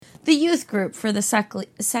The youth group for the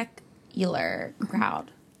secular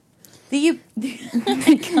crowd. The youth...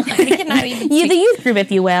 I cannot even the youth group,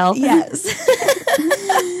 if you will. Yes.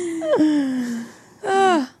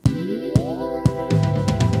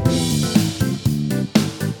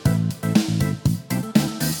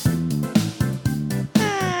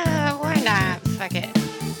 Why not? Fuck it.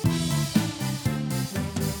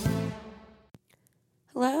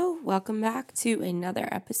 Hello, welcome back to another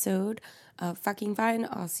episode of Fucking Fine.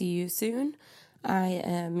 I'll see you soon. I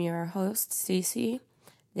am your host, Stacey.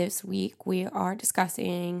 This week we are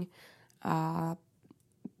discussing a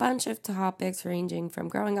bunch of topics ranging from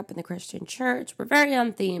growing up in the Christian church. We're very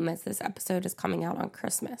on theme as this episode is coming out on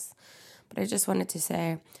Christmas. But I just wanted to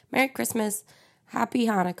say Merry Christmas, Happy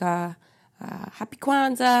Hanukkah, Happy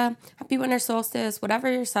Kwanzaa, Happy Winter Solstice,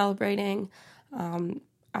 whatever you're celebrating.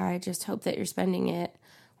 I just hope that you're spending it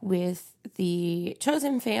with the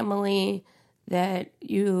chosen family that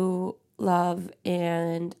you love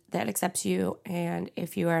and that accepts you. And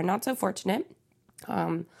if you are not so fortunate,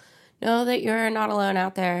 know that you're not alone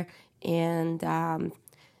out there. And the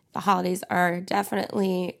holidays are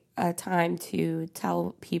definitely a time to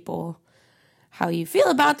tell people how you feel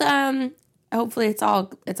about them. Hopefully it's all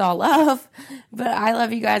love, but I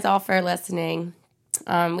love you guys all for listening.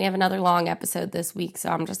 We have another long episode this week, so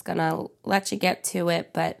I'm just gonna let you get to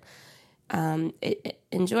it, but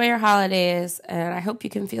enjoy your holidays, and I hope you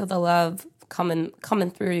can feel the love coming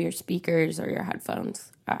through your speakers or your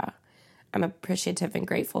headphones. I'm appreciative and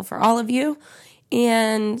grateful for all of you,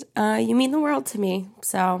 and you mean the world to me.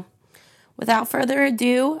 So without further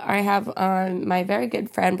ado, I have my very good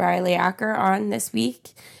friend Briley Acker on this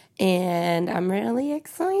week, and I'm really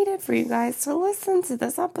excited for you guys to listen to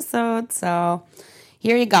this episode, so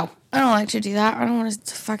here you go. I don't like to do that. I don't want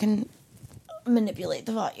to fucking manipulate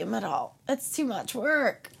the volume at all. It's too much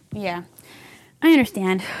work. Yeah, I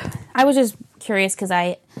understand. I was just curious because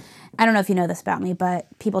I don't know if you know this about me, but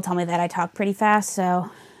people tell me that I talk pretty fast, so...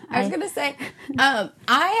 I was going to say,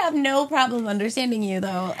 I have no problem understanding you,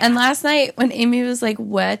 though. And last night when Amy was like,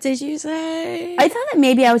 what did you say? I thought that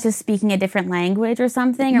maybe I was just speaking a different language or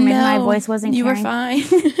something, or maybe my voice wasn't you carrying. Were fine.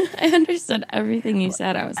 I understood everything you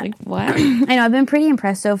said. I was like, what? I know, I've been pretty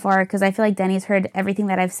impressed so far, because I feel like Denny's heard everything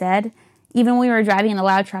that I've said, even when we were driving in a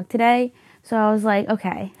loud truck today, so I was like,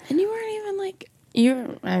 okay. And you weren't even like,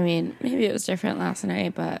 maybe it was different last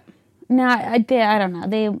night, but... No, I don't know.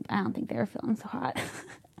 I don't think they were feeling so hot.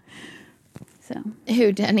 So.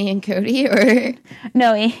 Who, Denny and Cody, or?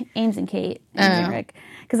 No, Ames and Kate and Rick.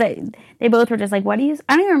 Because they both were just like, what do you...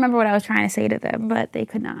 I don't even remember what I was trying to say to them, but they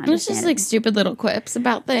could not understand. It was just like stupid little quips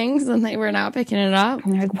about things, and they were not picking it up.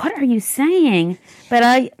 And they're like, what are you saying? But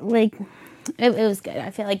it was good.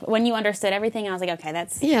 I feel like when you understood everything, I was like, okay,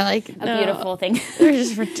 that's a beautiful thing. They're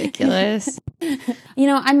just ridiculous. You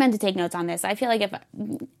know, I meant to take notes on this. I feel like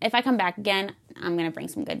if I come back again, I'm going to bring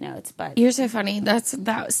some good notes. But you're so funny.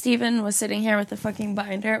 That Steven was sitting here with the fucking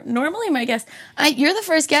binder. Normally my guest, you're the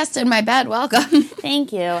first guest in my bed. Welcome.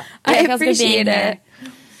 Thank you. I appreciate it.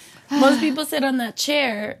 Most people sit on that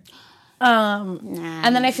chair.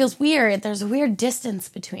 And then it feels weird. There's a weird distance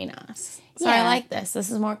between us. So I like this. This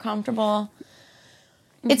is more comfortable.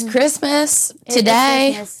 Mm-hmm. It's Christmas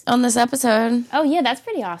today on this episode. Oh, yeah, that's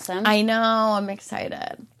pretty awesome. I know. I'm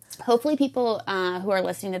excited. Hopefully people who are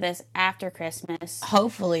listening to this after Christmas...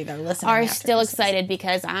 Hopefully they're listening are still excited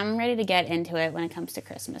because I'm ready to get into it when it comes to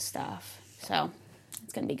Christmas stuff. So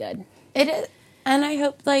it's going to be good. It is. And I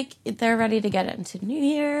hope, they're ready to get into New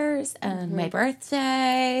Year's and my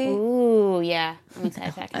birthday. Ooh, yeah. I'm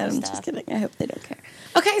excited for that kind of stuff. I'm just kidding. I hope they don't care.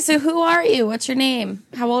 Okay, so who are you? What's your name?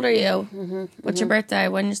 How old are you? What's your birthday?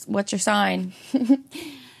 What's your sign?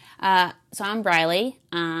 So I'm Briley.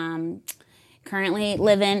 Currently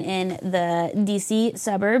living in the D.C.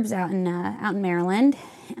 suburbs out in Maryland.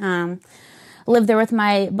 Live there with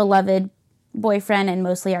my beloved boyfriend and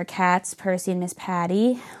mostly our cats, Percy and Miss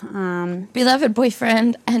Patty. Beloved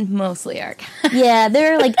boyfriend and mostly our cats. Yeah,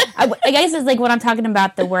 they're I guess it's when I'm talking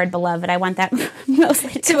about the word beloved, I want that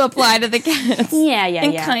mostly to apply to the cats. Yeah.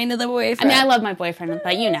 And kind of the boyfriend. I love my boyfriend,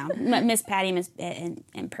 but Miss Patty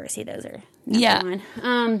and Percy, those are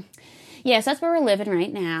one. So that's where we're living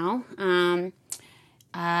right now.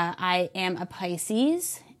 I am a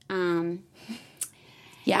Pisces.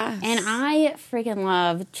 Yeah. And I freaking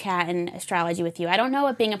love chatting astrology with you. I don't know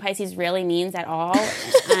what being a Pisces really means at all.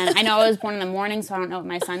 And I know I was born in the morning, so I don't know what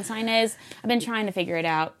my sun sign is. I've been trying to figure it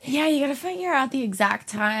out. Yeah, you gotta figure out the exact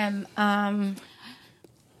time.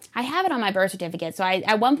 I have it on my birth certificate, so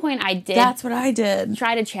at one point I did. That's what I did.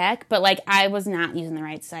 Try to check, but I was not using the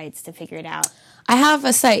right sites to figure it out. I have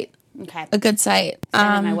a site. Okay. A good site.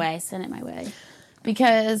 Send it my way.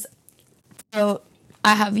 because so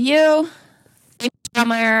I have you,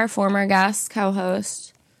 Meyer, former guest,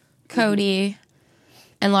 co-host, Cody,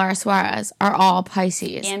 and Laura Suarez are all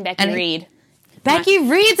Pisces. And Becky Reed. Becky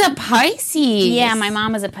Reed's a Pisces. Yeah, my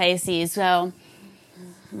mom is a Pisces, so.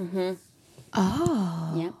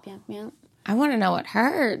 Oh. Yep. I want to know what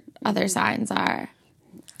her other signs are.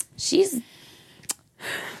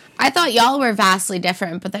 I thought y'all were vastly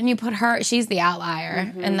different, but then you put her, she's the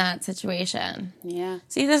outlier in that situation. Yeah.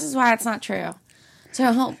 See, this is why it's not true. So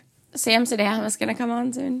I hope Sam Sedam is going to come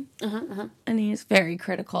on soon. And he's very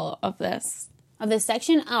critical of this. Of this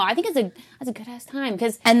section? Oh, I think that's a good-ass time.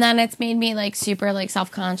 And then it's made me, like, super, like,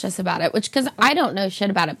 self-conscious about it, because I don't know shit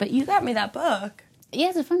about it, but you got me that book. Yeah,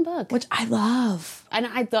 it's a fun book. Which I love. And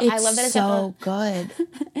I love that it's so good.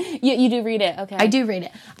 You do read it, okay. I do read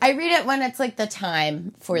it. I read it when it's, like, the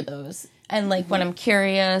time for those. And, like, when I'm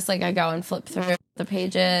curious, like, I go and flip through the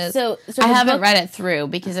pages. So I haven't read it through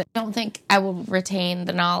because I don't think I will retain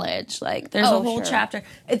the knowledge. Like, there's a whole chapter.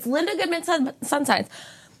 It's Linda Goodman Sun Signs.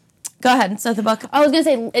 Go ahead. So the book. I was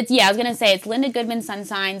gonna say it's Linda Goodman Sun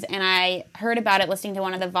Signs, and I heard about it listening to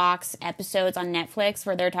one of the Vox episodes on Netflix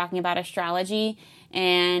where they're talking about astrology,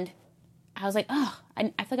 and I was like, oh, I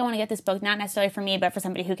feel like I want to get this book, not necessarily for me, but for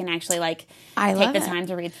somebody who can actually take the time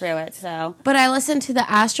to read through it. So, but I listened to the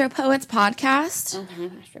Astro Poets podcast,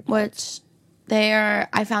 which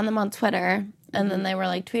I found them on Twitter, and then they were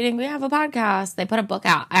like tweeting, "We have a podcast." They put a book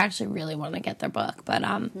out. I actually really want to get their book, but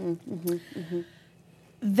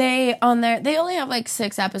They only have like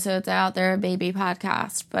 6 episodes out. They're a baby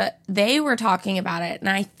podcast, but they were talking about it, and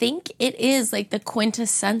I think it is like the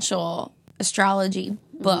quintessential astrology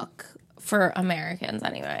book for Americans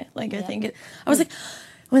anyway. Like, I think I was like,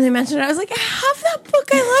 when they mentioned it, I was like, I have that book.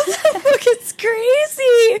 I love that book. It's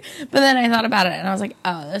crazy. But then I thought about it, and I was like,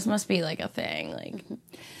 oh, this must be like a thing. Like,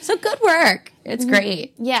 so good work. It's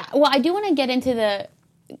great. Yeah. Well, I do want to get into the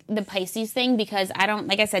Pisces thing because I don't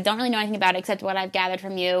really know anything about it except what I've gathered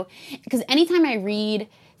from you. Because anytime I read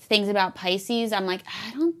things about Pisces, I'm like,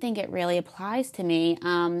 I don't think it really applies to me.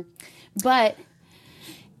 But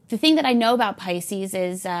the thing that I know about Pisces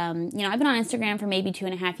is, I've been on Instagram for maybe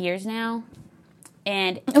 2.5 years now.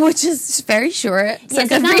 And which is very short. So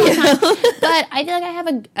good for you. But I feel like I have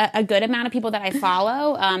a good amount of people that I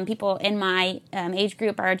follow. People in my age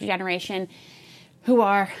group, our generation, who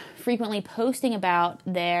are frequently posting about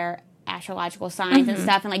their astrological signs and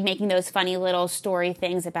stuff, and like making those funny little story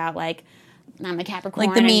things about like I'm a Capricorn,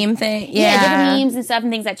 like the meme thing, different memes and stuff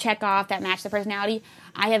and things that check off that match the personality.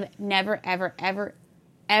 I have never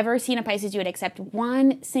ever seen a Pisces do it except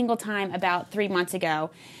one single time about 3 months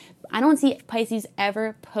ago. I don't see Pisces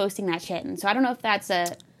ever posting that shit, and so I don't know if that's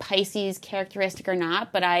a Pisces characteristic or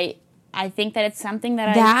not, but I think that it's something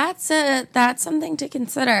that that's something to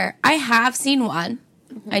consider. I have seen one.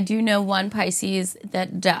 I do know one Pisces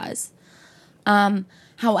that does.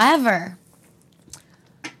 However,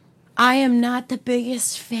 I am not the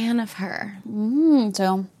biggest fan of her.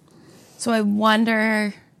 So I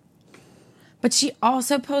wonder. But she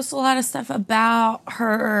also posts a lot of stuff about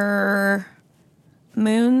her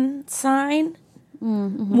moon sign,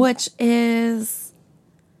 which is.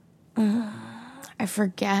 I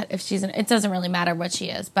forget if it doesn't really matter what she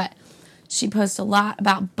is, but she posts a lot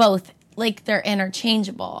about both. Like, they're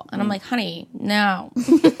interchangeable. And I'm like, honey, no.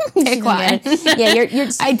 Pick one. Yeah, you're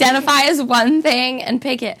identify as one thing and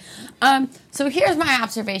pick it. So here's my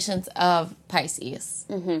observations of Pisces.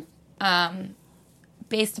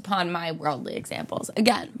 Based upon my worldly examples.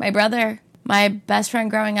 Again, my brother, my best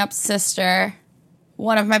friend growing up, sister,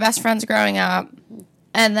 one of my best friends growing up,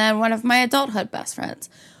 and then one of my adulthood best friends.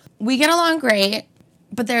 We get along great,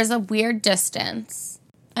 but there's a weird distance.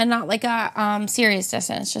 And not like a serious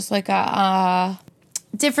distance, just like a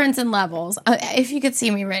difference in levels. If you could see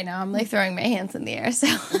me right now, I'm like throwing my hands in the air. So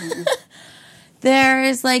there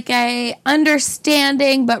is like a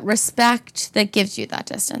understanding but respect that gives you that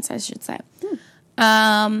distance, I should say.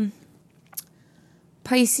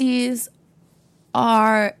 Pisces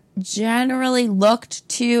are generally looked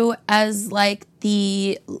to as like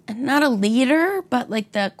not a leader, but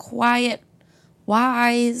like the quiet,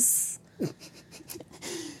 wise.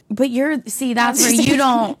 But that's where you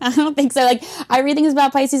don't. I don't think so. Like, I read things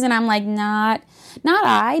about Pisces and I'm like, not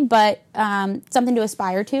but something to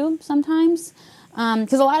aspire to sometimes.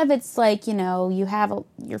 Because a lot of it's like, you have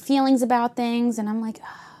your feelings about things, and I'm like,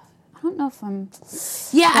 I don't know if I'm.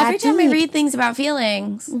 Yeah, every time I read things about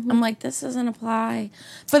feelings, I'm like, this doesn't apply.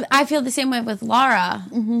 But I feel the same way with Laura.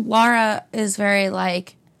 Laura is very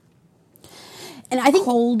like. And I think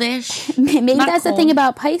coldish. Maybe Not that's cold. the thing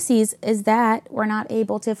about Pisces is that we're not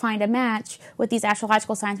able to find a match with these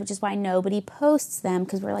astrological signs, which is why nobody posts them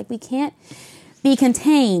because we're like, we can't be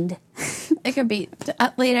contained. It could be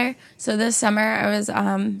later. So this summer I was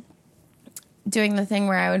doing the thing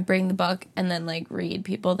where I would bring the book and then like read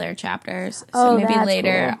people their chapters. So Oh, maybe that's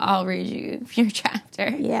later cool. I'll read you your chapter.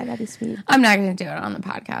 Yeah, that'd be sweet. I'm not going to do it on the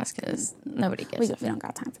podcast because nobody gives We a don't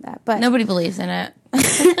got time for that. But Nobody believes in it.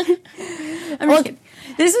 I'm just kidding.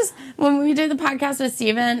 This is when we did the podcast with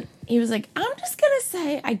Steven, he was like, I'm just going to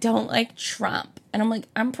say I don't like Trump. And I'm like,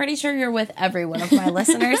 I'm pretty sure you're with every one of my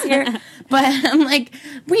listeners here. But I'm like,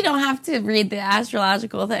 we don't have to read the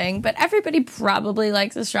astrological thing. But everybody probably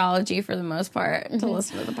likes astrology for the most part to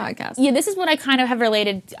listen to the podcast. yeah, this is what I kind of have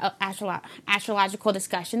related astrological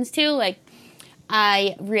discussions to. Like,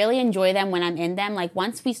 I really enjoy them when I'm in them. Like,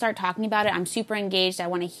 once we start talking about it, I'm super engaged. I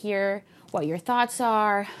want to hear what your thoughts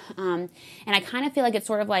are. And I kind of feel like it's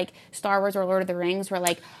sort of like Star Wars or Lord of the Rings, where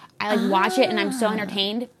like I like watch it and I'm so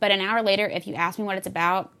entertained. But an hour later, if you ask me what it's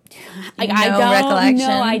about, like I No don't recollection.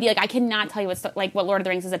 no idea. Like I cannot tell you what Lord of the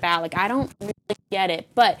Rings is about. Like I don't really get it,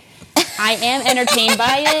 but I am entertained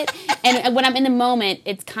by it. And when I'm in the moment,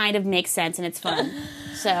 it kind of makes sense and it's fun.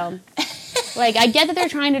 So, like I get that they're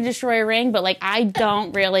trying to destroy a ring, but like I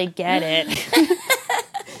don't really get it.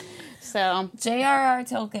 So J.R.R.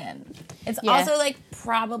 Tolkien. It's Yeah. also like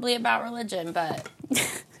probably about religion, but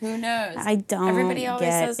who knows? I don't. Everybody always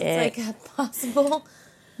get says it. it's like a possible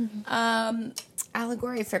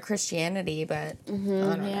allegory for Christianity, but I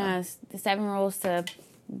don't know. Yeah, the 7 rules to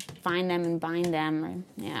find them and bind them. Or,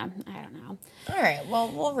 yeah, I don't know. All right,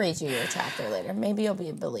 well, we'll read you your chapter later. Maybe you'll be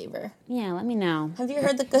a believer. Yeah, let me know. Have you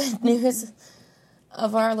heard the good news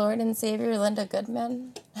of our Lord and Savior, Linda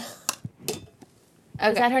Goodman?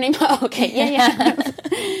 Is that her name? Oh, okay. Yeah.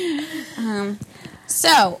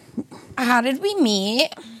 So, how did we meet?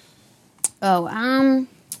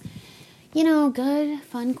 Good,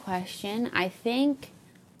 fun question. I think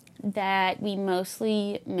that we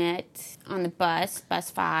mostly met on the bus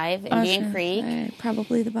 5 in Indian Creek.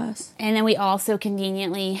 Probably the bus. And then we also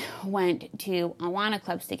conveniently went to Awana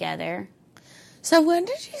clubs together. So when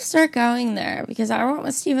did you start going there? Because I went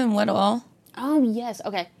with Stephen Whittle. Oh, yes.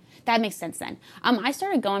 Okay. That makes sense then. I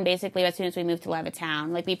started going basically as soon as we moved to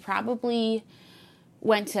Levittown. Like, we probably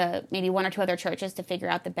went to maybe 1 or 2 other churches to figure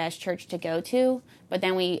out the best church to go to. But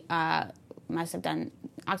then we must have done,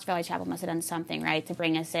 Ox Valley Chapel must have done something, right, to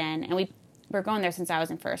bring us in. And we were going there since I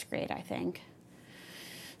was in 1st grade, I think.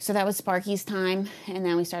 So that was Sparky's time. And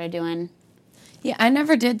then we started doing... Yeah, I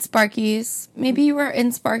never did Sparky's. Maybe you were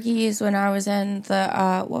in Sparky's when I was in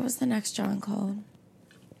the, what was the next John called?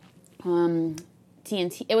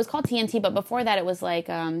 TNT. It was called TNT, but before that it was like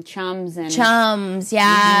Chums and... Chums,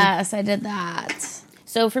 yes, I did that.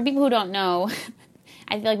 So for people who don't know,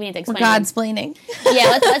 I feel like we need to explain. Godsplaining.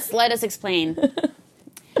 Yeah, let us explain.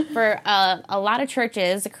 For a lot of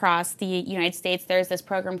churches across the United States, there's this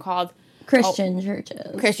program called... Christian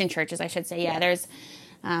churches. Christian churches, I should say. Yeah, there's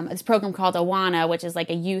this program called Awana, which is like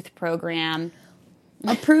a youth program.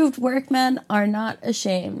 Approved workmen are not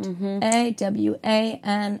ashamed.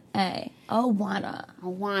 AWANA.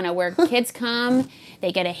 Awana, where kids come,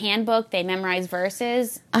 they get a handbook, they memorize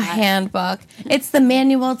verses. A handbook. It's the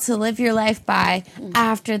manual to live your life by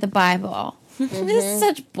after the Bible. This is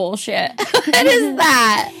such bullshit. What is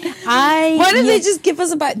that? Why did they just give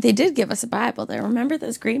us a Bible? They did give us a Bible. They remember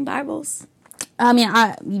those green Bibles? I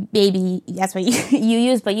mean, baby, that's what you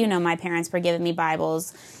use, but you know my parents were giving me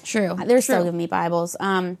Bibles. True. They're still giving me Bibles.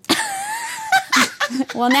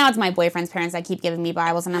 Well, now it's my boyfriend's parents that keep giving me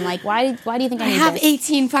Bibles, and I'm like, why do you think I need have this?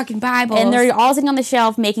 18 fucking Bibles. And they're all sitting on the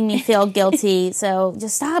shelf making me feel guilty, so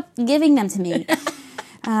just stop giving them to me.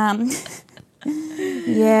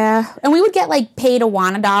 Yeah. And we would get, like, paid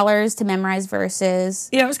Awana dollars to memorize verses.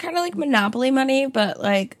 Yeah, it was kind of like Monopoly money, but,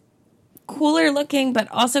 like, cooler looking, but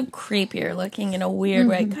also creepier looking in a weird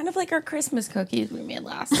way. Kind of like our Christmas cookies we made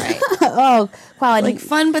last night. Oh, quality. Like,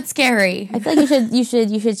 fun but scary. I feel like you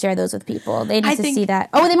should share those with people. They need to see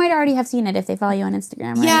that. Oh, they might already have seen it if they follow you on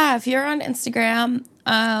Instagram, right? Yeah, if you're on Instagram,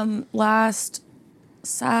 last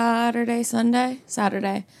Saturday,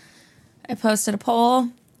 I posted a poll.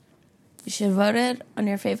 You should have voted on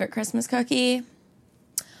your favorite Christmas cookie.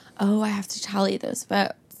 Oh, I have to tell you those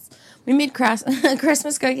votes. We made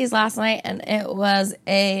Christmas cookies last night, and it was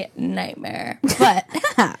a nightmare. But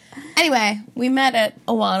anyway, we met at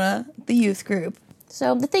Awana, the youth group.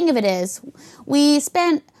 So the thing of it is, we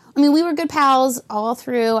were good pals all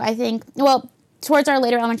through, I think, well, towards our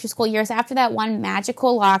later elementary school years, after that one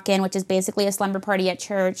magical lock-in, which is basically a slumber party at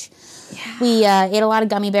church, we ate a lot of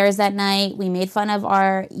gummy bears that night. We made fun of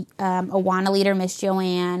our Awana leader, Miss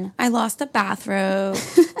Joanne. I lost a bathrobe.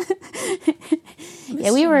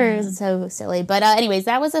 Yeah, we were so silly. But anyways,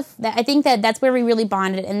 I think that's where we really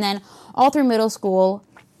bonded. And then all through middle school,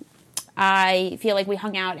 I feel like we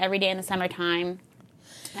hung out every day in the summertime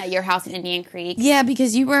at your house in Indian Creek. Yeah,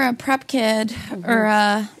 because you were a prep kid or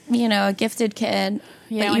a gifted kid.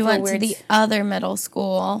 Yeah, but you went to the other middle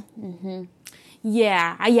school.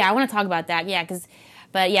 Yeah, I want to talk about that. Yeah,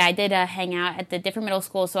 I did hang out at the different middle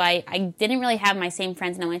schools. So I didn't really have my same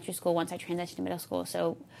friends in elementary school once I transitioned to middle school.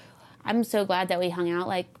 So I'm so glad that we hung out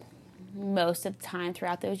like most of the time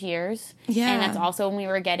throughout those years. Yeah. And that's also when we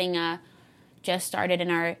were getting just started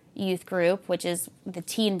in our youth group, which is the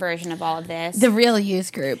teen version of all of this. The real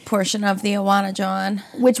youth group portion of the Awana John.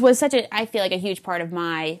 Which was I feel like a huge part of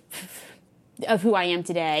who I am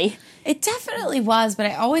today. It definitely was, but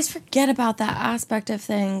I always forget about that aspect of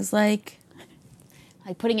things. Like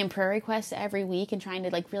putting in prayer requests every week and trying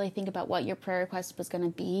to like really think about what your prayer request was going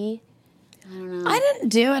to be. I don't know. I didn't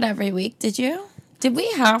do it every week, did you? Did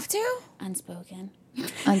we have to? Unspoken.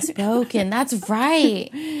 Unspoken, that's right.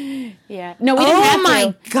 Yeah. No, we didn't have to. Oh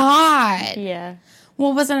my God. Yeah.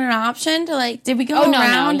 Well, was it an option to did we go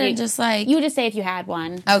around and just like... You would just say if you had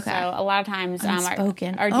one. Okay. So a lot of times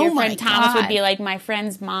Unspoken. our dear friend Thomas God. would be like my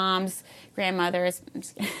friend's mom's grandmother's.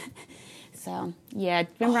 So, yeah,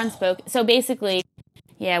 remember unspoken. So basically,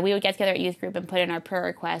 yeah, we would get together at youth group and put in our prayer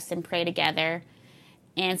requests and pray together.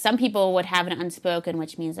 And some people would have an unspoken,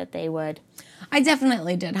 which means that they would... I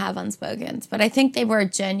definitely did have unspokens, but I think they were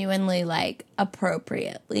genuinely,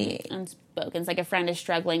 appropriately... Unspokens, like a friend is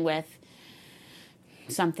struggling with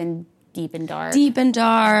something deep and dark. Deep and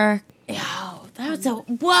dark.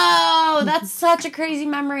 Whoa, that's such a crazy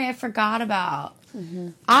memory I forgot about. Mm-hmm.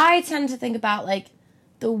 I tend to think about,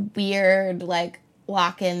 the weird,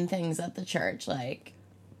 lock-in things at the church,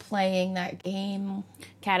 playing that game...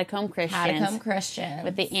 Catacomb Christians.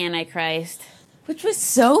 With the Antichrist. Which was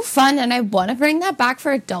so fun, and I want to bring that back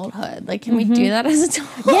for adulthood. Can we do that as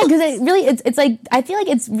adults? Yeah, because it's I feel like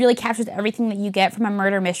it's really captures everything that you get from a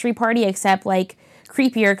murder mystery party, except,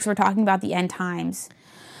 creepier, because we're talking about the end times.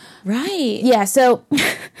 Right. Yeah, so...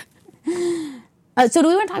 So do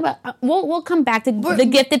we want to talk about... we'll come back to the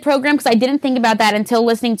Gifted program, because I didn't think about that until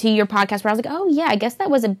listening to your podcast, where I was like, oh, yeah, I guess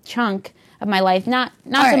that was a chunk of my life. Not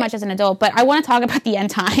so much as an adult, but I want to talk about the end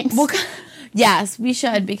times. Yes, we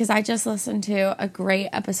should, because I just listened to a great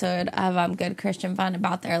episode of Good Christian Fun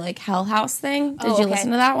about their Hell House thing. Did you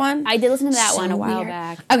listen to that one? I did listen to that one a while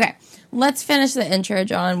back. Okay, let's finish the intro,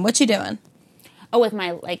 John. What you doing? Oh, with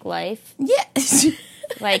my life? Yeah.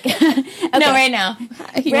 Okay. No, right now.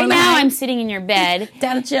 Right now, I'm sitting in your bed.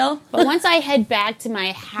 Down to chill. But once I head back to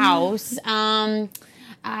my house, I'm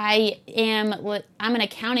an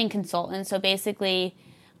accounting consultant. So basically,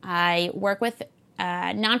 I work with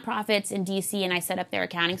nonprofits in DC, and I set up their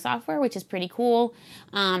accounting software, which is pretty cool.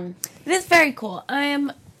 It is very cool. I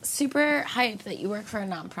am super hyped that you work for a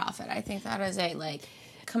nonprofit. I think that is a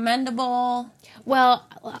commendable. Well,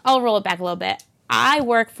 I'll roll it back a little bit. I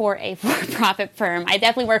work for a for-profit firm. I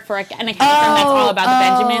definitely work for an accounting firm that's all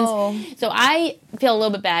about the Benjamins. So I feel a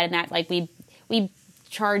little bit bad in that we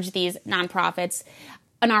charge these nonprofits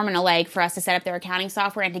an arm and a leg for us to set up their accounting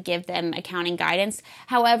software and to give them accounting guidance.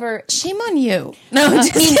 However... Shame on you. No,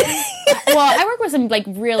 just kidding. Well, I work with some,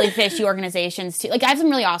 really fishy organizations, too. I have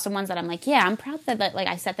some really awesome ones that I'm I'm proud that,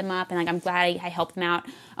 I set them up, and, I'm glad I helped them out.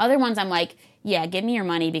 Other ones I'm yeah, give me your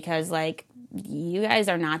money because, you guys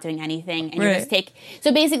are not doing anything, and you just take...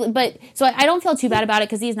 So, basically, so I don't feel too bad about it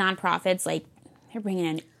because these nonprofits, they're bringing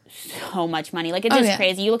in so much money. It's just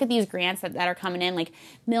crazy. You look at these grants that are coming in,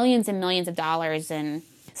 millions and millions of dollars, and...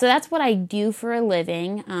 So that's what I do for a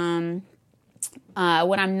living. When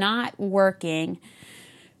I'm not working,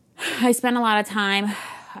 I spend a lot of time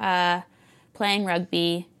playing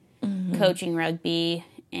rugby, coaching rugby,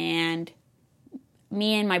 and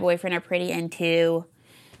me and my boyfriend are pretty into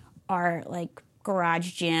our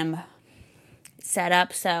garage gym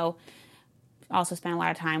setup. So also spend a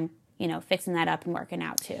lot of time fixing that up and working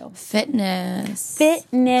out too. Fitness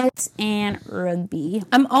and rugby.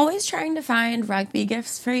 I'm always trying to find rugby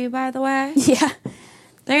gifts for you, by the way. Yeah.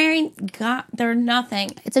 They're nothing.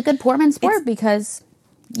 It's a good poor man's sport because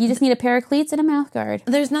You just need a pair of cleats and a mouth guard.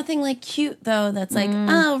 There's nothing like cute though that's like,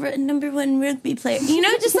 number one rugby player. You know,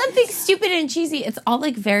 just something stupid and cheesy. It's all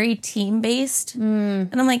like very team based.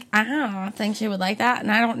 And I'm like, I don't think she would like that.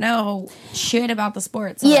 And I don't know shit about the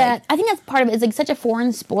sport. So Yeah, like, I think that's part of it. It's like such a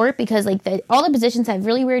foreign sport because like all the positions have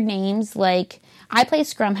really weird names. Like I play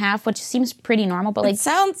scrum half, which seems pretty normal, but like it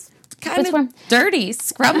sounds kind Scrum. of dirty.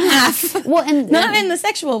 Scrum half. well, and Not in the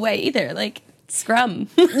sexual way either. Like scrum.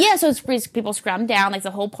 yeah, so it's people scrum down, like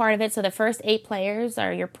the whole part of it. So the first 8 players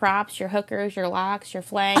are your props, your hookers, your locks, your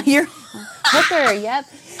flanks. Your hooker, yep.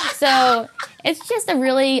 So it's just a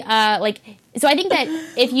really so I think that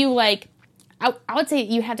if you like, I would say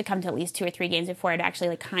you have to come to at least 2 or 3 games before it actually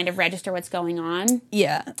like kind of register what's going on.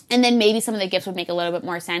 Yeah. And then maybe some of the gifts would make a little bit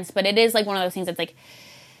more sense. But it is like one of those things that's like,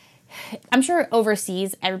 I'm sure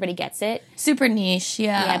overseas everybody gets it. Super niche,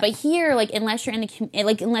 yeah. Yeah, but here, like unless you're in the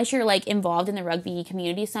unless you're like involved in the rugby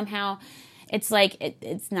community somehow, it's like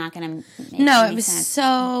it's not gonna make No, any it was sense.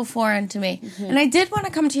 so foreign to me. And I did want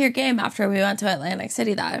to come to your game after we went to Atlantic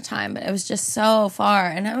City that time, but it was just so far.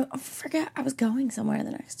 And I forget I was going somewhere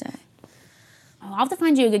the next day. I'll have to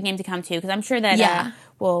find you a good game to come to because I'm sure that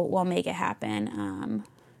we'll make it happen.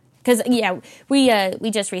 Because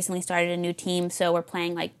we just recently started a new team, so we're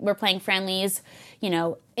playing friendlies, you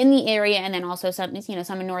know, in the area, and then also some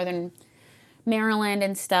in northern Maryland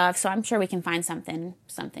and stuff. So I'm sure we can find something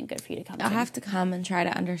good for you to come to. I'll have to come and try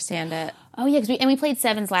to understand it. Oh yeah, because we played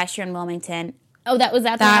sevens last year in Wilmington. Oh, that was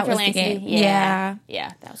That was the Atlantic game. City? Yeah.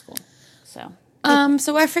 Yeah, that was cool. So.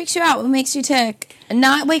 So what freaks you out? What makes you tick?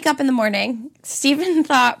 Not wake up in the morning. Steven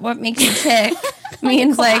thought what makes you tick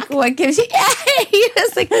means like what gives you. Yeah, he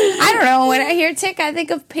was like, I don't know. When I hear tick, I think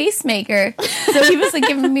of pacemaker. So he was like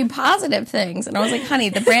giving me positive things, and I was like, honey,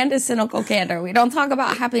 the brand is cynical candor. We don't talk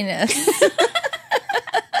about happiness.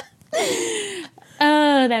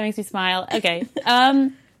 Oh, that makes me smile. Okay.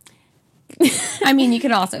 I mean, you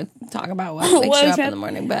can also talk about what wakes you up in the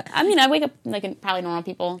morning, but I mean, I wake up like probably normal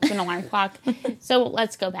people to an alarm clock. So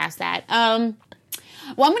let's go past that.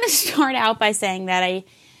 Well, I'm going to start out by saying that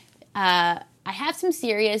I have some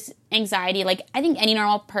serious anxiety. Like I think any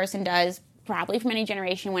normal person does, probably from any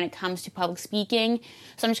generation, when it comes to public speaking.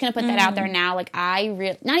 So I'm just going to put that out there now. Like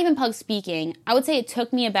not even public speaking. I would say it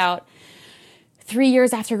took me about 3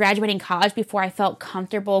 years after graduating college before I felt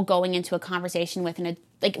comfortable going into a conversation with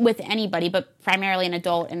with anybody, but primarily an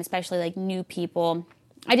adult and especially like new people.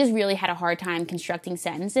 I just really had a hard time constructing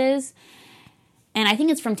sentences. And I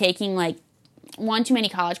think it's from taking like one too many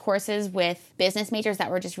college courses with business majors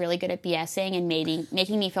that were just really good at BSing and maybe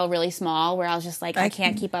making me feel really small, where I was just like, I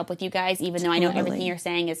can't keep up with you guys, even though I know everything you're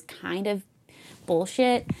saying is kind of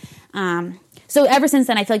bullshit. So ever since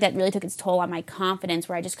then, I feel like that really took its toll on my confidence,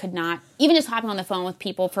 where I just could not, even just hopping on the phone with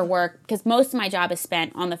people for work, because most of my job is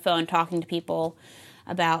spent on the phone talking to people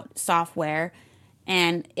about software,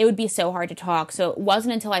 and it would be so hard to talk. So it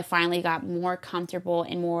wasn't until I finally got more comfortable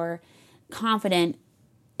and more confident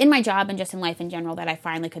in my job and just in life in general that I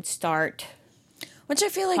finally could start which I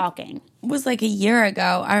feel like talking. Was like a year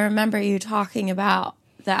ago. I remember you talking about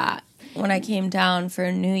that when I came down for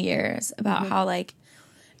New Year's, about how like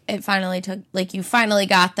it finally took, like you finally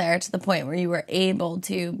got there to the point where you were able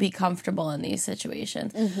to be comfortable in these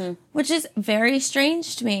situations, which is very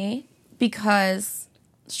strange to me, because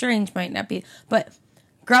strange might not be, but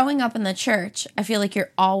growing up in the church, I feel like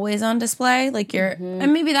you're always on display. Like you're,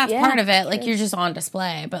 and maybe that's part of it. Like you're just on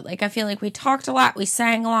display. But like I feel like we talked a lot, we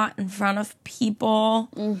sang a lot in front of people.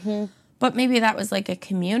 But maybe that was like a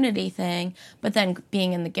community thing. But then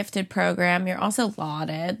being in the gifted program, you're also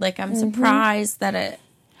lauded. Like I'm surprised that it.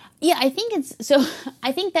 Yeah, I think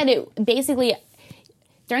that it basically.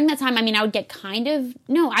 During that time, I mean, I would get I don't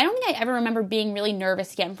think I ever remember being really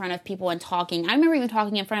nervous to get in front of people and talking. I remember even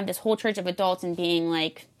talking in front of this whole church of adults and being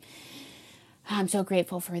like, I'm so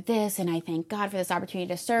grateful for this, and I thank God for this opportunity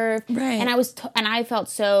to serve. Right. And I felt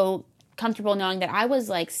so comfortable knowing that I was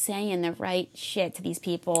like saying the right shit to these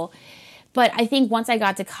people. But I think once I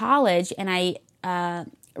got to college and I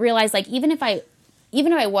realized, like, even if I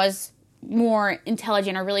was more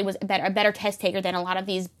intelligent or really was a better test taker than a lot of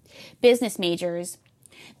these business majors,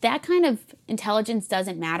 that kind of intelligence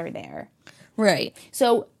doesn't matter there. Right.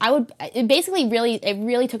 So it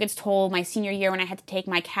really took its toll my senior year when I had to take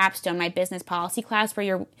my capstone, my business policy class, where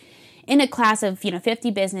you're in a class of 50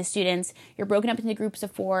 business students, you're broken up into groups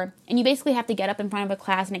of 4, and you basically have to get up in front of a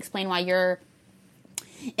class and explain why your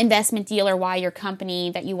investment deal or why your company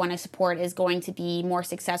that you want to support is going to be more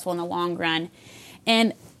successful in the long run.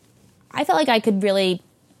 And I felt like I could really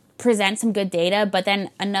present some good data, but then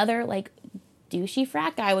another like douchey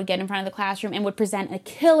frat guy would get in front of the classroom and would present a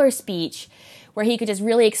killer speech where he could just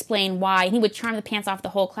really explain why, and he would charm the pants off the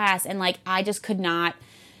whole class, and like I just could not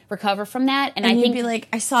recover from that. And I you'd think be like,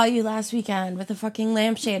 I saw you last weekend with a fucking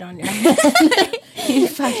lampshade on your head. You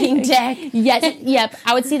fucking dick. Yes, yep.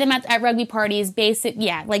 I would see them at rugby parties,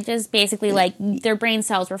 just basically like their brain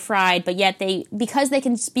cells were fried, but yet because they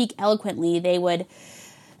can speak eloquently, they would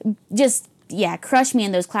just crush me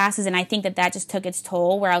in those classes. And I think that just took its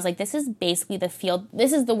toll, where I was like, this is basically the field,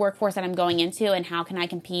 this is the workforce that I'm going into, and how can I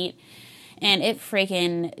compete? And it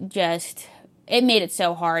freaking just, it made it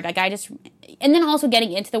so hard. Like and then also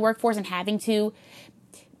getting into the workforce and having to,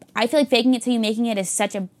 I feel like faking it till you making it is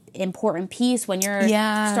such a important piece when you're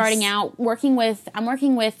starting out I'm working with,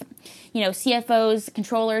 CFOs,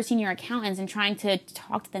 controllers, senior accountants, and trying to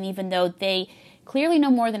talk to them, even though they clearly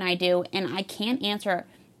know more than I do, and I can't answer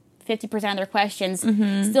 50% of their questions.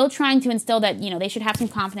 Still trying to instill that, they should have some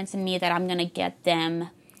confidence in me, that I'm going to get them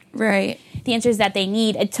the answers that they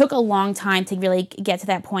need. It took a long time to really get to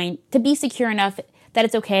that point, to be secure enough that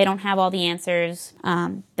it's okay, I don't have all the answers,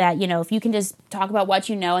 that, if you can just talk about what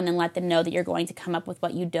you know and then let them know that you're going to come up with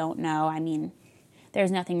what you don't know, I mean, there's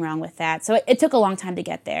nothing wrong with that. So it took a long time to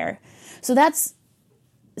get there. So that's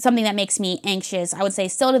something that makes me anxious, I would say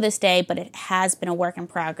still to this day, but it has been a work in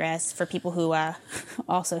progress for people who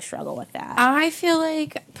also struggle with that. I feel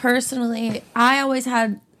like, personally, I always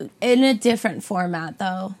had, in a different format,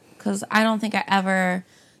 though, because I don't think I ever...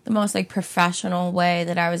 the most like professional way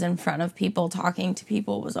that I was in front of people talking to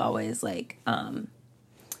people was always like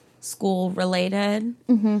school related.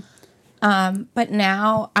 But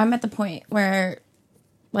now I'm at the point where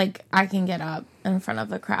like I can get up in front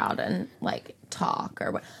of a crowd and like talk,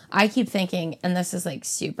 or I keep thinking, and this is like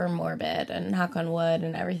super morbid and knock on wood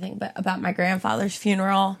and everything, but about my grandfather's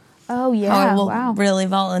funeral. Oh yeah, how I will really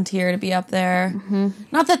volunteer to be up there.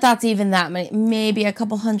 Not that that's even that many, maybe a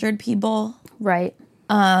couple hundred people. Right.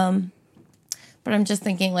 But I'm just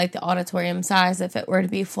thinking like the auditorium size if it were to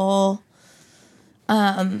be full.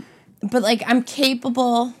 But like I'm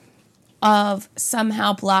capable of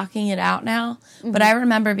somehow blocking it out now. But I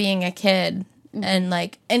remember being a kid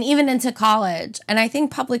and even into college. And I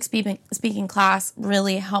think public speaking class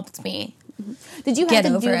really helped me. Did you have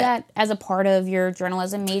to do that as a part of your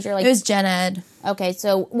journalism major? Like, it was gen ed. Okay,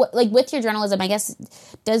 so with your journalism, I guess,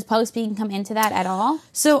 does public speaking come into that at all?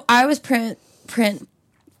 So I was print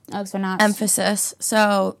Oh, so not emphasis.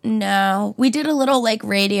 So no, we did a little like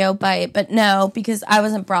radio bite, but no, because I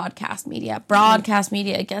wasn't broadcast media. Broadcast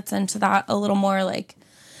media gets into that a little more. Like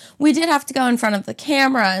we did have to go in front of the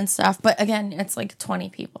camera and stuff, but again, it's like 20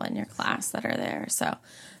 people in your class that are there. So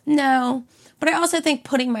no, but I also think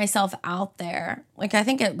putting myself out there, like I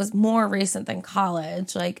think it was more recent than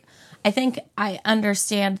college. Like I think I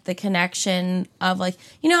understand the connection of like,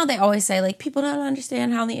 they always say like people don't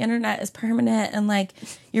understand how the internet is permanent and like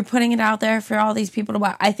you're putting it out there for all these people to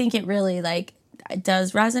watch. I think it really like it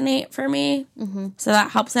does resonate for me. So that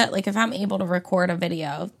helps it. Like if I'm able to record a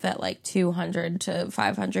video that like 200 to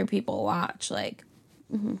 500 people watch, like,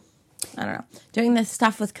 I don't know, doing this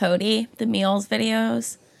stuff with Cody, the meals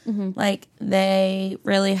videos, like they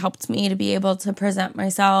really helped me to be able to present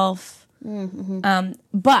myself.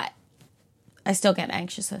 But I still get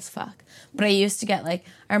anxious as fuck. But I used to get like,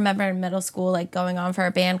 I remember in middle school, like going on for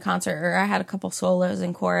a band concert, or I had a couple solos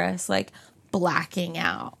in chorus, like blacking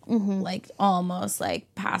out, like almost like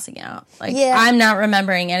passing out. Like, I'm not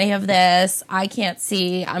remembering any of this. I can't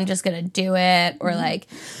see. I'm just going to do it. Or like,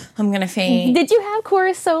 I'm going to faint. Did you have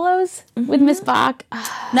chorus solos with Miss Bach?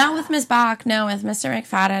 Not with Miss Bach. No, with Mr.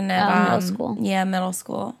 McFadden at middle school. Yeah, middle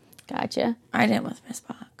school. Gotcha. I didn't with Miss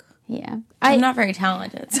Bach. Yeah, I'm not very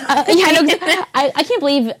talented. So. I can't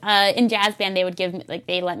believe in jazz band they would give me, like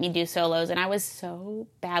they let me do solos, and I was so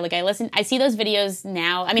bad. Like I see those videos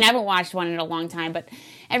now. I mean, I haven't watched one in a long time, but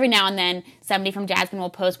every now and then somebody from jazz band will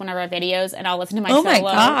post one of our videos, and I'll listen to my solo. Oh my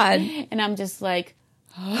God! And I'm just like.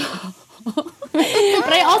 But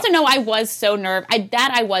I also know I was so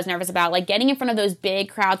I was nervous about, like getting in front of those big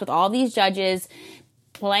crowds with all these judges.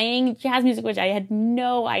 Playing jazz music, which I had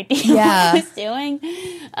no idea what I was doing.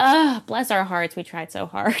 Bless our hearts, we tried so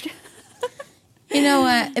hard. You know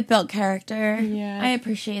what? It built character. Yeah. I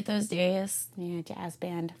appreciate those days. Yeah, jazz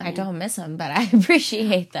band. I don't miss them, but I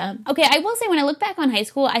appreciate them. Okay, I will say when I look back on high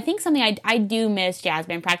school, I think something I do miss jazz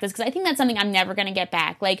band practice, because I think that's something I'm never going to get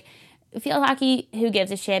back. Like, field hockey, who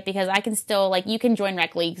gives a shit? Because I can still, like, you can join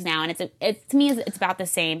rec leagues now, and it's to me, it's about the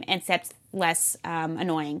same, except less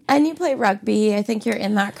annoying. And you play rugby. I think you're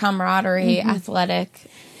in that camaraderie, athletic.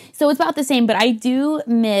 So it's about the same, but I do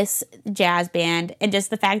miss jazz band and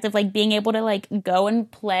just the fact of like being able to like go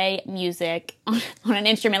and play music on an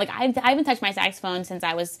instrument. Like I haven't touched my saxophone since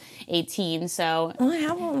I was 18, so. Well, I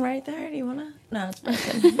have one right there. Do you want to? No, it's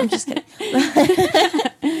broken. I'm just kidding.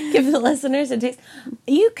 Give the listeners a taste.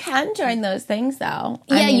 You can join those things though.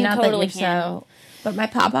 Yeah, I mean, you not totally that can. So, but my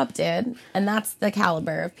pop-up did, and that's the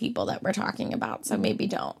caliber of people that we're talking about, so maybe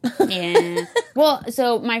don't. Yeah. Well,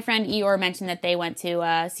 so my friend Eeyore mentioned that they went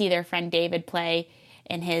to see their friend David play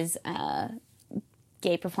in his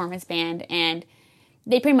gay performance band, and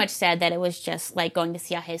they pretty much said that it was just like going to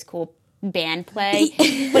see a high school band play,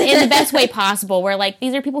 but in the best way possible, where like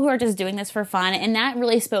these are people who are just doing this for fun, and that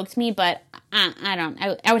really spoke to me, but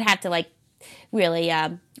I would have to like really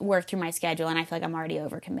work through my schedule, and I feel like I'm already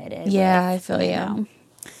overcommitted. Yeah, I feel you.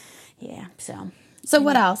 Yeah, so. So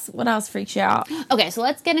what else? What else freaks you out? Okay, so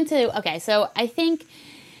let's get into, so I think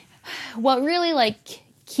what really like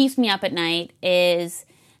keeps me up at night is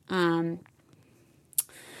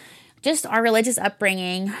just our religious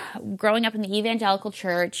upbringing, growing up in the evangelical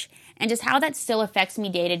church, and just how that still affects me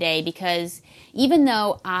day to day, because even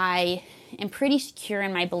though I am pretty secure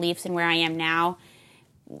in my beliefs and where I am now,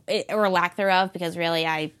 or lack thereof, because really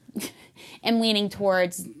I am leaning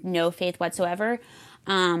towards no faith whatsoever,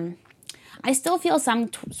 I still feel some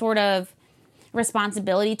sort of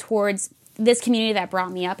responsibility towards this community that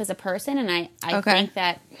brought me up as a person, and I think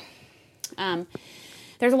that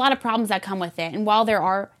there's a lot of problems that come with it. And while there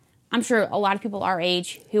are, I'm sure a lot of people our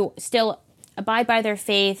age who still abide by their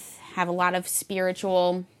faith, have a lot of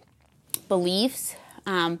spiritual beliefs,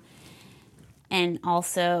 and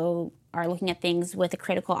also are looking at things with a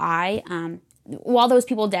critical eye. While those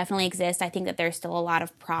people definitely exist, I think that there's still a lot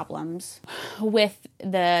of problems with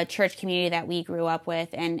the church community that we grew up with,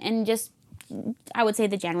 and just, I would say,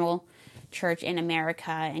 the general church in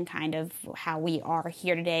America, and kind of how we are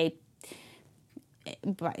here today,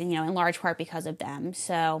 but, you know, in large part because of them.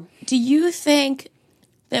 So, do you think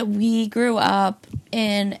that we grew up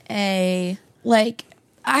in a, like,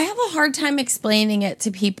 I have a hard time explaining it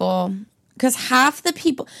to people, because half the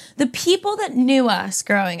people that knew us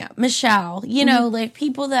growing up, Michelle, you know, like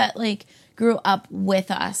people that like grew up with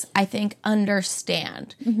us, I think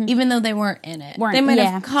understand, even though they weren't in it. They might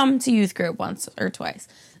have come to youth group once or twice.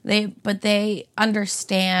 But they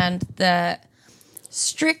understand that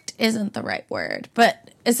strict isn't the right word, but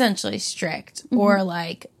essentially strict or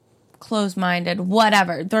like closed-minded,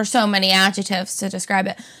 whatever. There's so many adjectives to describe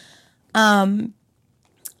it.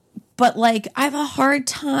 But like I have a hard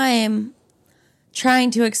time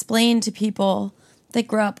trying to explain to people that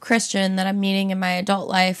grew up Christian that I'm meeting in my adult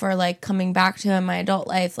life, or like coming back to in my adult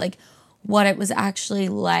life, like what it was actually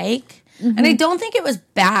like. And I don't think it was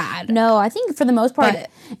bad. No, I think for the most part,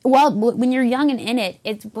 well, when you're young and in it,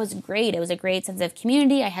 it was great. It was a great sense of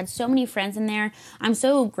community. I had so many friends in there. I'm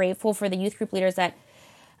so grateful for the youth group leaders that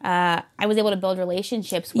I was able to build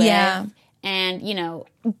relationships with. Yeah. And, you know,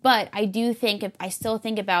 but I do think, I still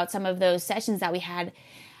think about some of those sessions that we had,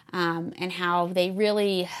 and how they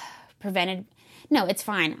really prevented. No, it's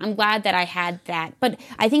fine. I'm glad that I had that. But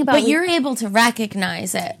I think about... But you're able to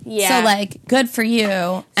recognize it. Yeah. So, like, good for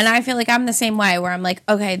you. And I feel like I'm the same way, where I'm like,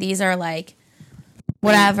 okay, these are, like,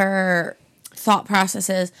 whatever thought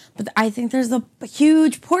processes. But I think there's a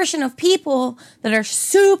huge portion of people that are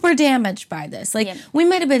super damaged by this. Like, we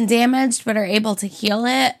might have been damaged, but are able to heal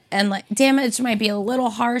it. And, like, damaged might be a little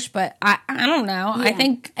harsh, but I don't know. Yeah. I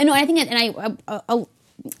think... No, I think it... And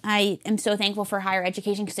I am so thankful for higher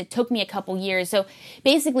education, because it took me a couple years. So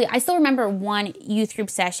basically, I still remember one youth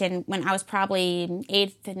group session when I was probably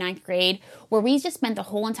 8th to 9th grade, where we just spent the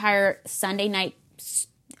whole entire Sunday night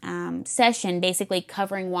session basically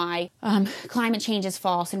covering why climate change is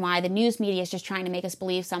false, and why the news media is just trying to make us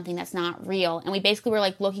believe something that's not real. And we basically were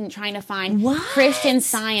like trying to find Christian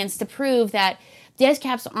science to prove that the ice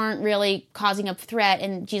caps aren't really causing a threat,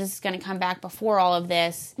 and Jesus is going to come back before all of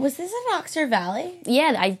this. Was this in Oxford Valley?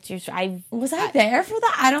 Yeah, was I there for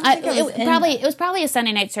that? I don't think it was probably a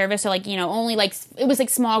Sunday night service, so like, you know, only like it was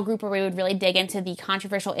like small group where we would really dig into the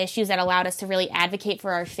controversial issues that allowed us to really advocate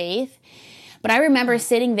for our faith. But I remember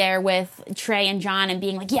sitting there with Trey and John and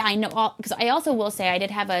being like, yeah, I know, because I also will say I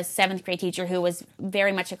did have a 7th grade teacher who was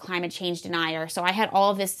very much a climate change denier. So I had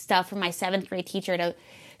all of this stuff from my 7th grade teacher to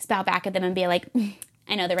spout back at them and be like,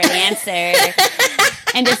 I know the right answer.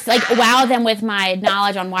 And just like wow them with my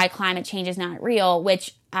knowledge on why climate change is not real,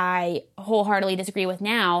 which I wholeheartedly disagree with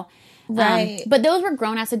now. Right. But those were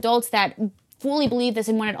grown-ass adults that fully believed this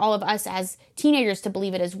and wanted all of us as teenagers to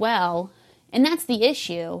believe it as well. And that's the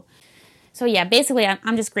issue. So yeah, basically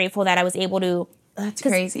I'm just grateful that I was able to... That's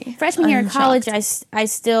crazy. Freshman year of college, I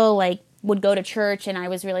still like would go to church, and I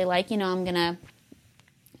was really like, I'm going to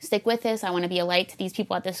stick with this. I want to be a light to these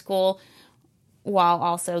people at this school, while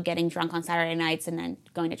also getting drunk on Saturday nights and then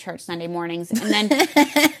going to church Sunday mornings. And then,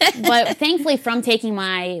 but thankfully from taking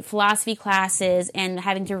my philosophy classes and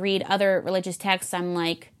having to read other religious texts, I'm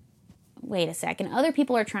like, wait a second, other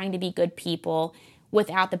people are trying to be good people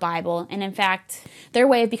without the Bible. And in fact, their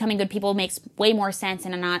way of becoming good people makes way more sense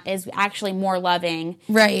and is actually more loving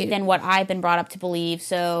than what I've been brought up to believe.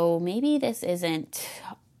 So maybe this isn't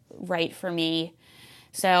right for me.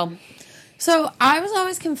 So I was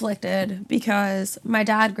always conflicted because my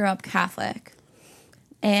dad grew up Catholic,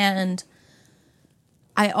 and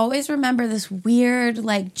I always remember this weird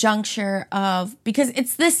juncture of, because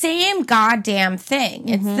it's the same goddamn thing.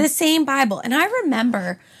 It's the same Bible. And I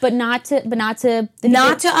remember, but not to us, not to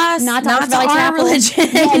Valley our Chapel. religion.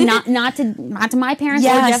 Yeah, not to my parents or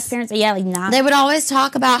Jeff's parents. Yeah, not. They would always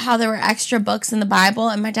talk about how there were extra books in the Bible,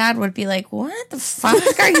 and my dad would be like, "What the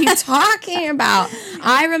fuck are you talking about?"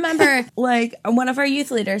 I remember one of our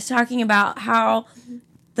youth leaders talking about how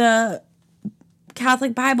the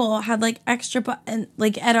Catholic Bible had extra and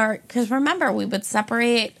at our, because remember, we would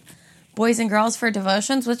separate boys and girls for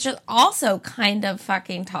devotions, which is also kind of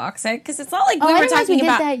fucking toxic, because it's not like we were talking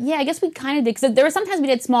about that. Yeah, I guess we kind of did, because there were sometimes we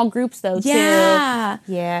did small groups though too.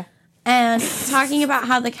 Yeah, and talking about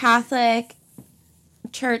how the Catholic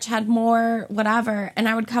Church had more whatever, and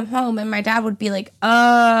I would come home and my dad would be like, They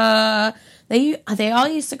all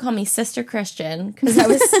used to call me Sister Christian because I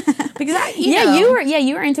was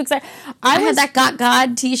you were into excited. I had that Got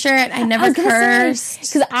God T-shirt. I never cursed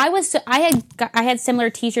because I had similar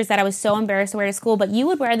T-shirts that I was so embarrassed to wear to school, but you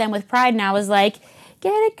would wear them with pride, and I was like, get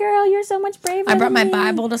it, girl, you're so much braver. I brought my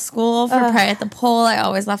Bible to school for pray at the pole. I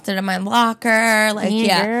always left it in my locker.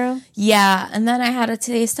 Girl. Yeah. And then I had a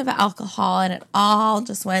taste of alcohol, and it all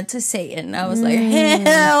just went to Satan. I was like,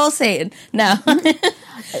 hell, Satan. No.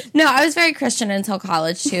 No, I was very Christian until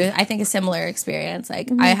college, too. I think a similar experience. I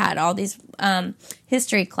had all these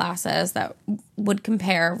history classes that would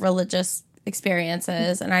compare religious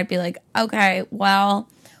experiences, and I'd be like, okay, well,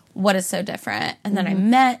 what is so different? And then I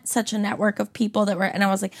met such a network of people and I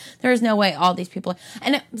was like, there's no way all these people.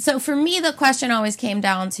 And so for me, the question always came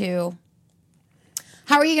down to,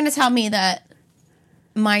 how are you going to tell me that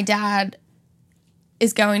my dad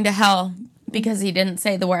is going to hell because he didn't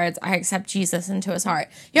say the words, I accept Jesus into his heart?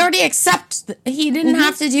 He already he didn't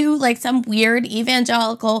have to do some weird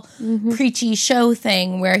evangelical preachy show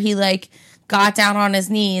thing where he got down on his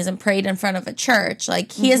knees and prayed in front of a church.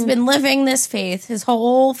 He has been living this faith his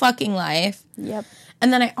whole fucking life. Yep.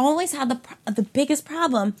 And then I always had the biggest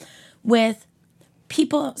problem with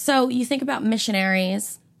people. So you think about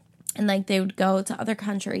missionaries, and they would go to other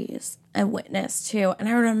countries and witness too. And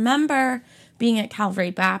I remember being at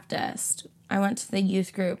Calvary Baptist. I went to the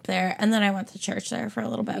youth group there, and then I went to church there for a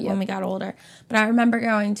little bit when we got older. But I remember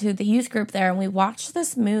going to the youth group there, and we watched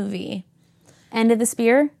this movie. End of the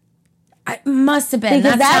Spear? It must have been.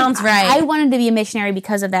 That sounds right. I wanted to be a missionary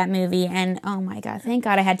because of that movie, and oh my God, thank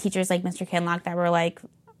God I had teachers like Mr. Kinlock that were like...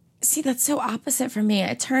 See, that's so opposite for me.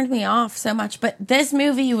 It turned me off so much. But this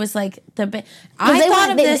movie was I thought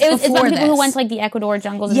of this before it's about people who went to the Ecuador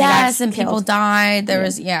jungles and yes, they got and killed. People died. There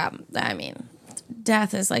was, I mean,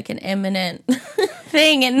 death is an imminent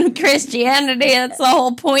thing in Christianity. That's the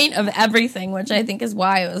whole point of everything, which I think is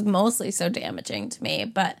why it was mostly so damaging to me.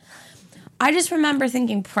 But I just remember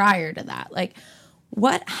thinking prior to that,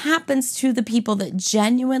 what happens to the people that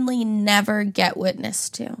genuinely never get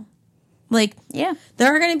witnessed to?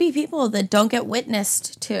 There are going to be people that don't get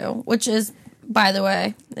witnessed to, which is, by the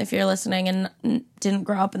way, if you're listening and didn't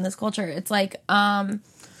grow up in this culture, it's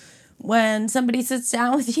when somebody sits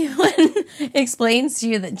down with you and explains to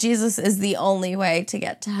you that Jesus is the only way to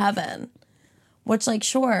get to heaven, which,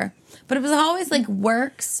 sure. But it was always,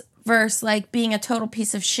 works versus, being a total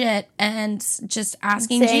piece of shit and just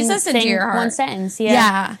asking Jesus into your heart. One sentence,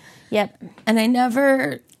 yeah. Yep. And I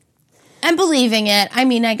never... And believing it, I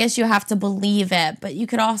mean, I guess you have to believe it, but you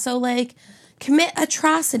could also, commit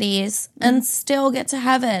atrocities and still get to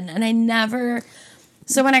heaven. And I never...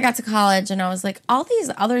 So when I got to college and I was like, all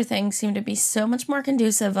these other things seem to be so much more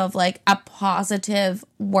conducive of, a positive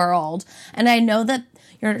world. And I know that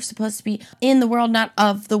you're supposed to be in the world, not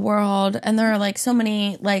of the world. And there are, so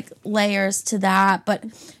many, layers to that. But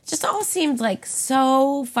it just all seemed,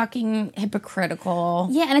 so fucking hypocritical.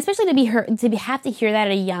 Yeah, and especially to have to hear that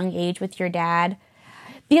at a young age with your dad.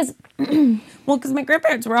 Because Well, because my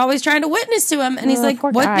grandparents were always trying to witness to him. And he's like,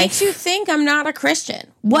 poor what guy. makes you think I'm not a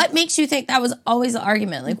Christian? What makes you think? That was always the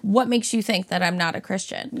argument. Like, what makes you think that I'm not a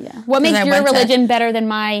Christian? Yeah. What makes your religion better than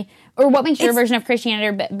my, or what makes your version of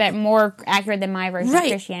Christianity more accurate than my version of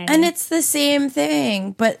Christianity? And it's the same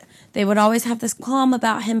thing, but they would always have this qualm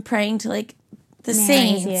about him praying to like the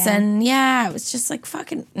saints. And it was just like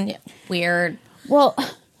fucking weird. Well,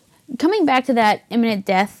 coming back to that imminent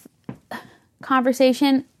death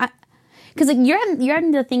conversation, because like you're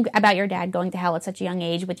having to think about your dad going to hell at such a young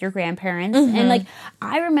age with your grandparents, and like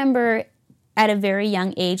I remember at a very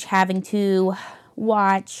young age having to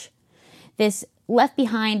watch this Left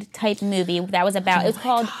Behind type movie that was about. It was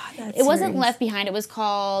called. It wasn't Left Behind. It was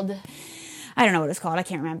called. I don't know what it's called. I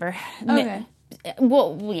can't remember. Okay.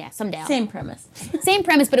 Well, yeah, someday. Same premise. Same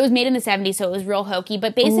premise, but it was made in the 70s, so it was real hokey.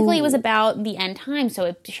 But basically, it was about the end times. So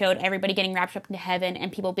it showed everybody getting raptured up into heaven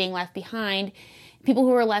and people being left behind. People who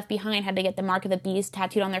were left behind had to get the mark of the beast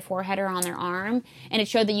tattooed on their forehead or on their arm. And it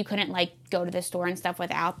showed that you couldn't, like, go to the store and stuff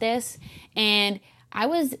without this. And I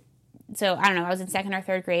was in 2nd or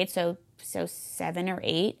 3rd grade, so 7 or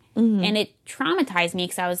 8. And it traumatized me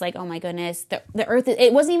because I was like, oh my goodness, the earth,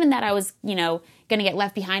 it wasn't even that I was, going to get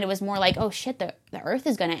left behind. It was more like, oh shit, the earth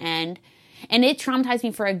is going to end. And it traumatized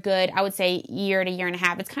me for a good, I would say, year to year and a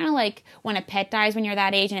half. It's kind of like when a pet dies when you're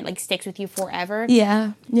that age and it like sticks with you forever.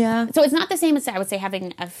 Yeah, yeah. So it's not the same as, I would say,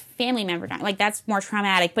 having a family member die. Like, that's more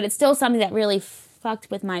traumatic, but it's still something that really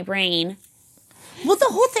fucked with my brain. Well, the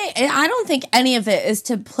whole thing, I don't think any of it is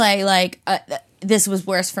to play like, this was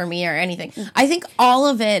worse for me or anything. I think all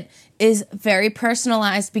of it is very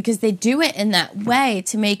personalized because they do it in that way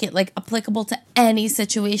to make it like applicable to any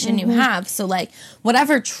situation you have. So like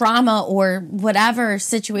whatever trauma or whatever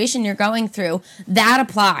situation you're going through, that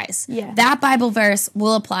applies. Yeah. That Bible verse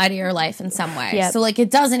will apply to your life in some way. Yep. So like it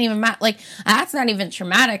doesn't even matter. Like that's not even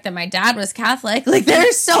traumatic that my dad was Catholic. Like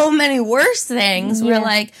there's so many worse things where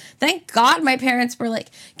like, thank God my parents were like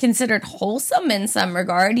considered wholesome in some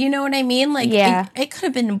regard. You know what I mean? Like it could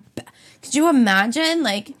have been, could you imagine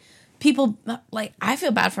like, people, like, I feel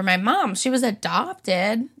bad for my mom. She was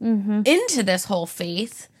adopted into this whole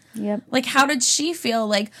faith. Yep. Like, how did she feel?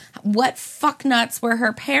 Like, what fucknuts were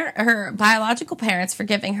her biological parents for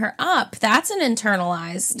giving her up? That's an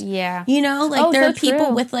internalized. Yeah. You know, like, there so are people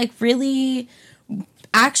true. with, like, really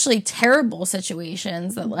actually terrible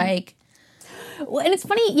situations that, like. Well, and it's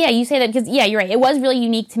funny, you say that because, you're right. It was really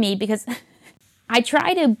unique to me because I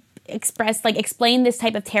try to explain this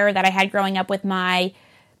type of terror that I had growing up with my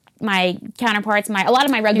counterparts, a lot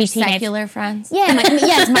of my rugby teammates. Secular friends? Yeah,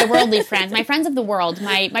 my worldly friends, my friends of the world,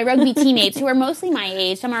 my rugby teammates who are mostly my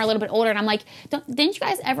age. Some are a little bit older, and I'm like, didn't you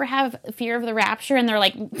guys ever have fear of the rapture? And they're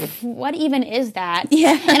like, what even is that?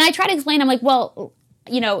 Yeah. And I try to explain, I'm like, well,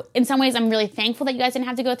 in some ways I'm really thankful that you guys didn't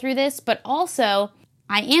have to go through this, but also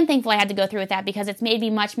I am thankful I had to go through with that because it's made me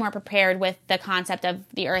much more prepared with the concept of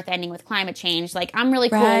the earth ending with climate change. Like, I'm really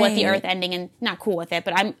cool with the earth ending, and not cool with it,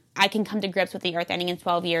 but I can come to grips with the earth ending in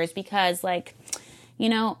 12 years because, like,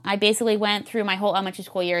 I basically went through my whole elementary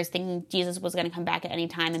school years thinking Jesus was going to come back at any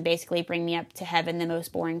time and basically bring me up to heaven, the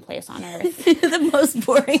most boring place on earth. The most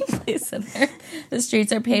boring place on earth. The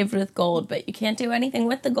streets are paved with gold, but you can't do anything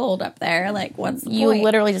with the gold up there. Like, what's the point?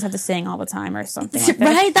 Literally just have to sing all the time or something like that.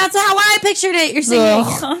 Right? That's how I pictured it. You're singing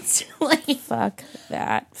constantly. Fuck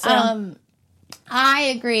that. So, I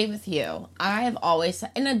agree with you. I have always,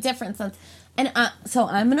 in a different sense, and so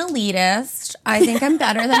I'm an elitist. I think I'm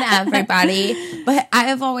better than everybody, but I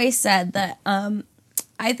have always said that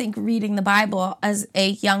I think reading the Bible as a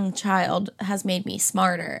young child has made me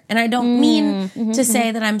smarter. And I don't mean to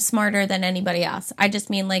say that I'm smarter than anybody else. I just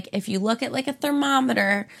mean, like, if you look at, like, a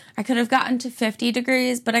thermometer, I could have gotten to 50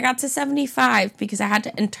 degrees, but I got to 75 because I had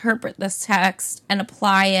to interpret this text and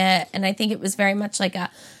apply it. And I think it was very much like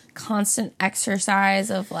a constant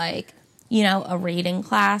exercise of, like, a reading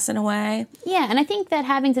class in a way. Yeah, and I think that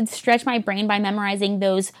having to stretch my brain by memorizing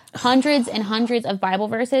those hundreds and hundreds of Bible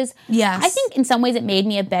verses, I think in some ways it made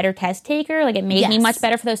me a better test taker. Like, it made me much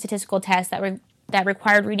better for those statistical tests that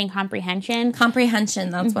required reading comprehension.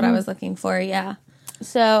 Comprehension, that's what I was looking for, yeah.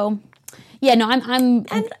 So, I'm...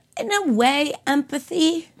 And in a way,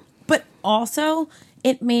 empathy, but also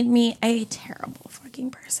it made me a terrible fucking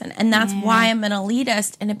person. And that's why I'm an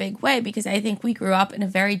elitist in a big way, because I think we grew up in a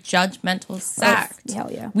very judgmental sect.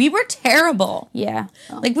 Hell yeah. We were terrible. Yeah.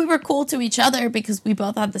 Like, we were cool to each other because we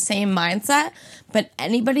both had the same mindset, but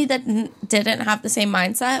anybody that didn't have the same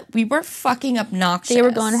mindset, we were fucking obnoxious. They were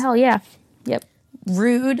going to hell, yeah. Yep.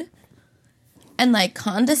 Rude and, like,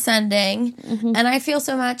 condescending. And I feel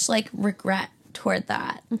so much, like, regret toward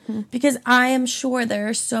that. Because I am sure there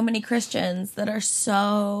are so many Christians that are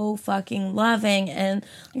so fucking loving and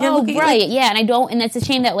right, yeah, and it's a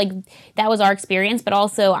shame that like that was our experience, but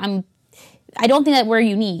also I don't think that we're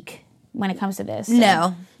unique when it comes to this. So.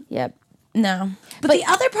 No. Yep. No. But the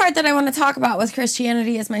other part that I want to talk about with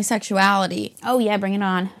Christianity is my sexuality. Oh yeah, bring it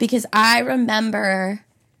on. Because I remember,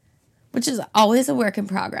 which is always a work in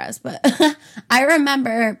progress, but I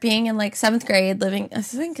remember being in like 7th grade, I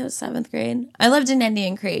think it was 7th grade. I lived in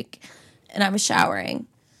Indian Creek and I was showering.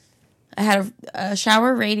 I had a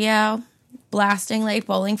shower radio blasting like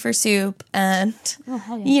Bowling for Soup and,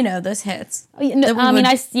 you know, those hits. Oh, yeah, no, I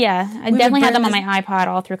definitely had them on my iPod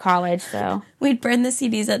all through college, so. We'd burn the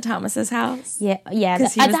CDs at Thomas's house. Yeah.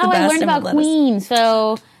 That's how I learned about Queen,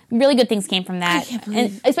 so really good things came from that. I can't believe.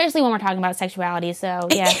 And especially when we're talking about sexuality, so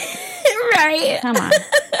yeah. Right. Come on.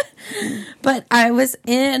 But I was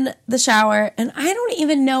in the shower, and I don't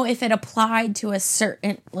even know if it applied to a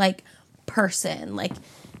certain, like, person. Like,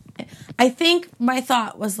 I think my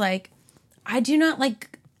thought was, like, I do not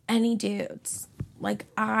like any dudes. Like,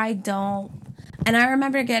 I don't. And I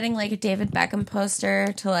remember getting, like, a David Beckham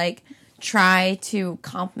poster to, like, try to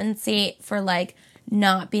compensate for, like,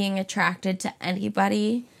 not being attracted to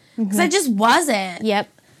anybody. Because I just wasn't. Yep.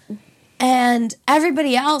 And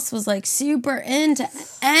everybody else was, like, super into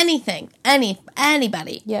anything.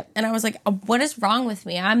 Anybody. Yep. And I was like, what is wrong with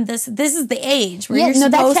me? This is the age where you're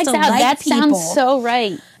supposed to like people. That sounds so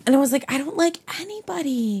right. And I was like, I don't like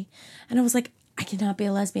anybody. And I was like, I cannot be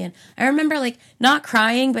a lesbian. I remember, like, not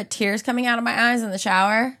crying, but tears coming out of my eyes in the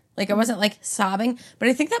shower. Like, I wasn't, like, sobbing. But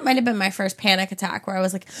I think that might have been my first panic attack where I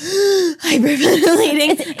was, like,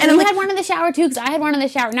 hyperventilating. And you had one in the shower, too, because I had one in the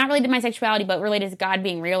shower. Not related to my sexuality, but related to God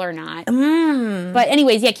being real or not. But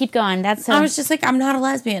anyways, yeah, keep going. I was just like, I'm not a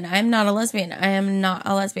lesbian. I'm not a lesbian. I am not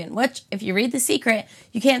a lesbian. Which, if you read The Secret,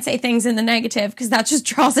 you can't say things in the negative because that just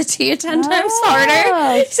draws it to you 10 times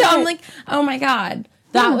harder. So I'm like, oh, my God.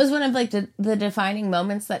 That was one of, like, the defining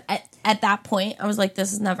moments that at that point, I was like,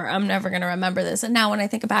 I'm never going to remember this. And now when I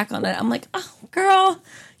think back on it, I'm like, oh, girl,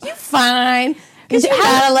 you fine. Because you're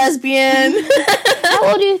not a lesbian. How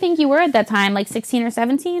old do you think you were at that time? Like 16 or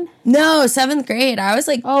 17? No, 7th grade. I was,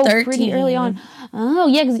 like, 13. Pretty early on. Oh,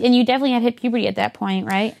 yeah, and you definitely had hit puberty at that point,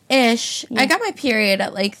 right? Ish. Yeah. I got my period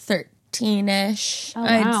at, like, 13-ish,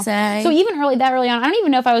 I'd say. So even that early on, I don't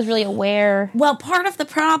even know if I was really aware. Well, part of the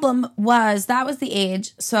problem was that was the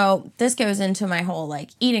age. So this goes into my whole, like,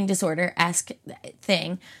 eating disorder-esque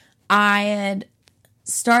thing. I had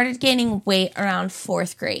started gaining weight around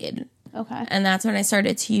 4th grade. Okay. And that's when I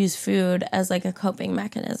started to use food as, like, a coping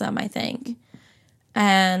mechanism, I think.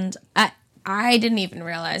 And I didn't even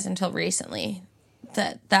realize until recently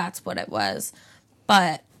that that's what it was.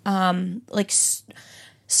 But, like,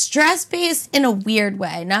 stress-based in a weird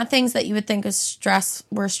way. Not things that you would think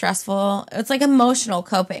were stressful. It's like emotional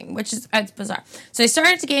coping, which is it's bizarre. So I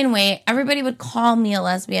started to gain weight. Everybody would call me a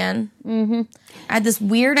lesbian. Mm-hmm. I had this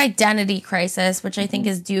weird identity crisis, which I think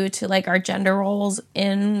is due to, like, our gender roles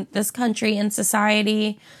in this country and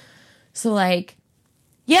society. So, like,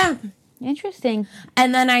 yeah. Interesting.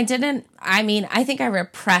 And then I think I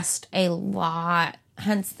repressed a lot,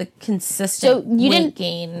 hence the consistent weight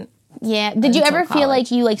gain. Yeah. Did you ever feel like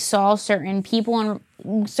you, like, saw certain people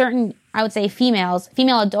and certain, I would say female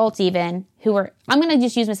adults even, who were, I'm going to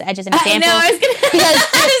just use Miss Edge as an example. I was going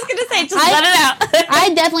to say, just let it out.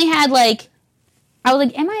 I definitely had, like, I was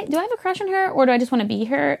like, do I have a crush on her or do I just want to be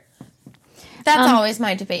her? That's always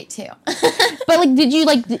my debate, too. But, like, did you,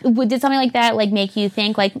 like, did something like that, like, make you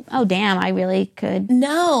think, like, oh, damn, I really could?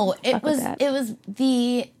 No, it was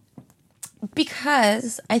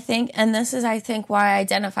because I think, and this is, I think, why I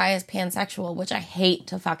identify as pansexual, which I hate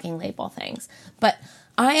to fucking label things, but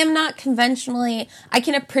I am not conventionally, I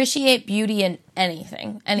can appreciate beauty in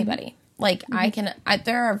anything, anybody. Like,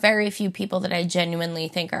 there are very few people that I genuinely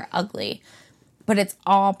think are ugly, but it's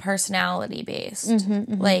all personality based.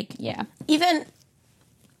 Like, yeah. Even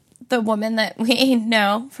the woman that we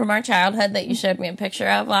know from our childhood that you showed me a picture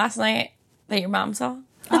of last night that your mom saw.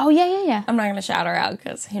 Oh, yeah. I'm not going to shout her out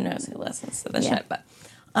because who knows who listens to this shit, but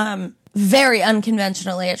very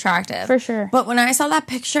unconventionally attractive. For sure. But when I saw that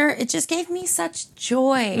picture, it just gave me such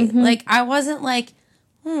joy. Like, I wasn't like,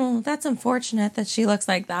 that's unfortunate that she looks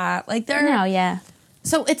like that. Like, No, yeah.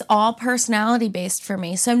 So it's all personality based for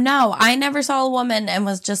me. So no, I never saw a woman and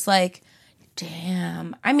was just like,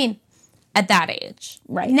 damn. I mean, at that age.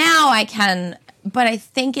 Right. Now I can, but I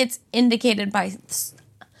think it's indicated by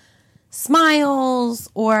smiles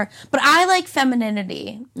but I like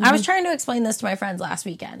femininity. I was trying to explain this to my friends last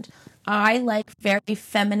weekend. I like very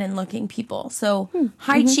feminine looking people. So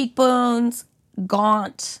high cheekbones,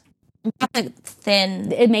 gaunt, not like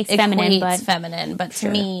thin. It makes feminine, equates but feminine. But to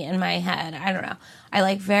me, in my head, I don't know. I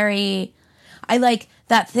like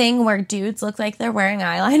that thing where dudes look like they're wearing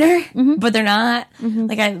eyeliner, but they're not.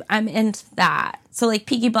 Like I'm into that. So like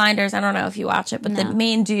Peaky Blinders, I don't know if you watch it, but the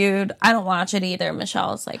main dude, I don't watch it either.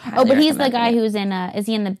 Michelle's like, but he's the guy who's in. Is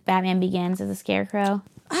he in the Batman Begins as a scarecrow?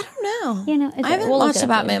 I don't know. You know, I haven't watched the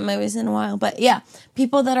Batman movies in a while, but yeah,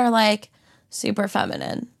 people that are like super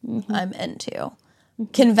feminine, I'm into,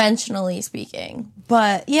 conventionally speaking.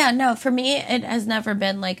 But yeah, no, for me, it has never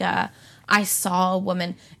been like I saw a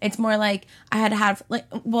woman. It's more like I had to have, like,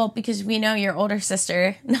 well, because we know your older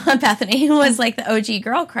sister, not Bethany, was like the OG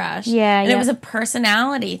girl crush. Yeah, and it was a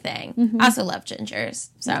personality thing. I also love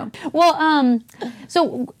gingers, so. Well,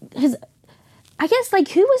 so I guess like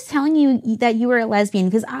who was telling you that you were a lesbian?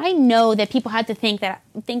 Because I know that people had to think that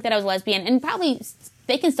I was lesbian, and probably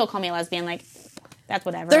they can still call me a lesbian. Like that's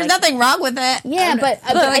whatever. There's like, nothing wrong with it. Yeah, but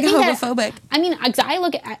like I think homophobic.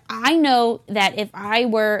 I know that if I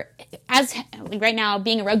were, as like right now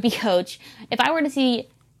being a rugby coach, if I were to see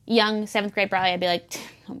young 7th grade Bradley, I'd be like,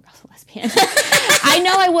 oh, girl's a lesbian. I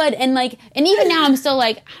know I would, and even now I'm still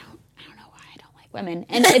like, I don't know why I don't like women,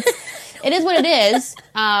 and it is what it is,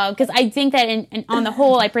 because I think that on the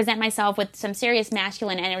whole I present myself with some serious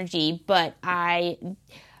masculine energy, but I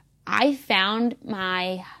found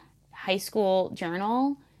my high school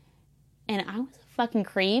journal, and I was a fucking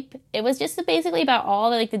creep. It was just basically about all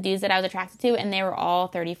the dudes that I was attracted to, and they were all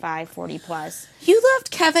 35, 40 plus. You loved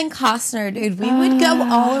Kevin Costner, dude. We would go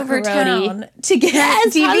all over Grody. town to get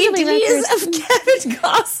DVDs of Kevin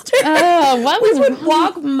Costner. We would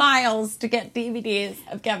walk miles to get DVDs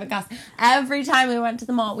of Kevin Costner. Every time we went to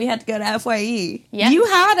the mall, we had to go to FYE. Yeah. You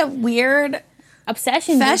had a weird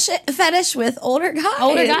obsession fetish with older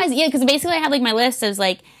guys. Yeah, because basically I had my list as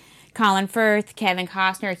Colin Firth, Kevin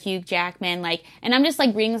Costner, Hugh Jackman, and I'm just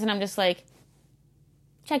reading this and I'm just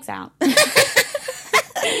checks out.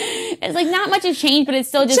 It's not much has changed, but it's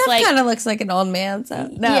still just Jeff kind of looks like an old man, so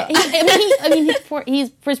no. Yeah, he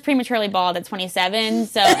was prematurely bald at 27,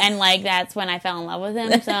 so and that's when I fell in love with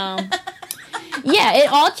him. So yeah, it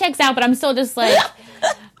all checks out, but I'm still just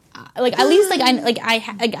at least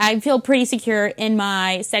I feel pretty secure in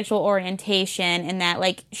my sexual orientation, and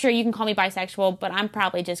that sure, you can call me bisexual, but I'm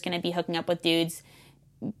probably just going to be hooking up with dudes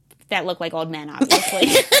that look like old men, obviously.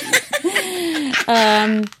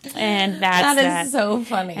 And that is so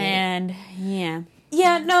funny. And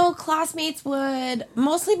yeah, no, classmates would,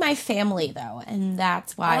 mostly my family though, and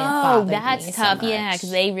that's why it bothered me that's tough, so much. yeah,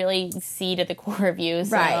 because they really see to the core of you,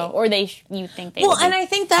 so, right? Or you think they. Well, and I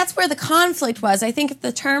think that's where the conflict was. I think if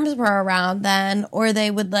the terms were around then, or they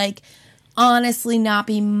would honestly not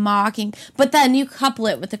be mocking, but then you couple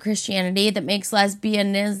it with the Christianity that makes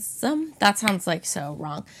lesbianism. That sounds so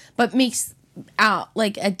wrong, but makes out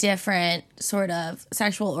a different sort of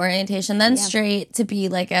sexual orientation than straight to be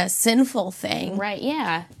a sinful thing, right?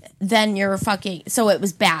 Yeah, then you're fucking, so it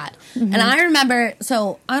was bad. And I remember,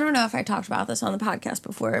 so I don't know if I talked about this on the podcast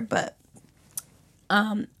before, but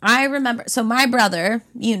I remember, so my brother,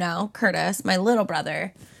 Curtis, my little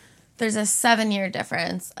brother, there's a 7-year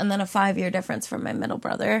difference and then a 5-year difference from my middle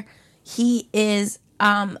brother. He is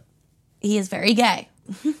very gay.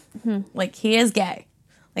 He is gay.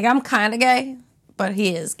 I'm kind of gay, but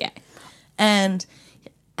he is gay. And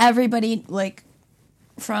everybody,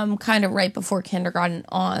 from kind of right before kindergarten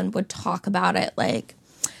on, would talk about it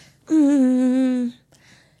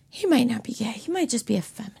he might not be gay. He might just be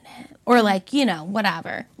effeminate. Or,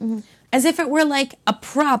 whatever. As if it were, a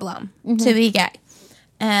problem to be gay.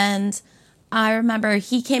 And I remember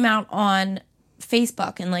he came out on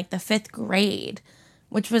Facebook in, the 5th grade,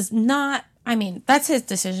 which was not, that's his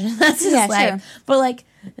decision. That's his life. Sure. But,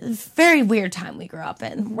 very weird time we grew up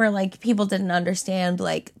in, where people didn't understand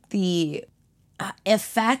the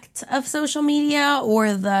effect of social media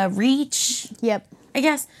or the reach. Yep. I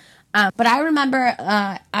guess. But I remember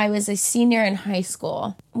I was a senior in high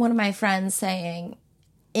school. One of my friends saying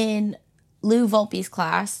in Lou Volpe's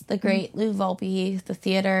class, the great Lou Volpe, the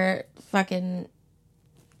theater fucking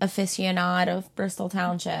aficionado of Bristol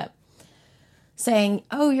Township, saying,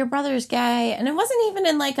 "Oh, your brother's gay," and it wasn't even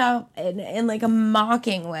in a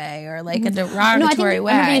mocking way or a derogatory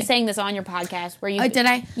way. I remember you saying this on your podcast where you. Oh, did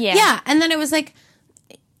I? Yeah. Yeah, and then it was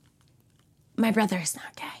my brother is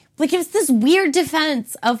not gay. Like, it was this weird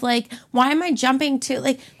defense of, like, why am I jumping to,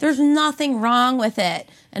 like, there's nothing wrong with it.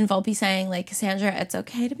 And Volpe saying, like, Cassandra, it's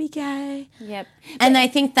okay to be gay. Yep. And I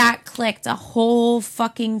think that clicked a whole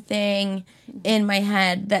fucking thing in my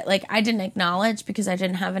head that, like, I didn't acknowledge because I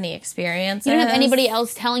didn't have any experience. You don't have anybody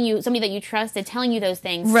else telling you, somebody that you trusted telling you those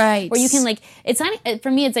things. Right. Where you can, like, it's not,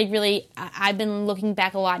 for me, it's, like, really, I've been looking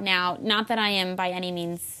back a lot now. Not that I am by any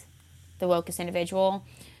means the wokest individual,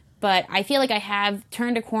 but I feel like I have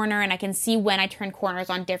turned a corner, and I can see when I turn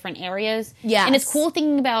corners on different areas. Yes. And it's cool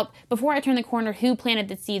thinking about, before I turned the corner, who planted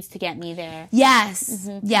the seeds to get me there. Yes.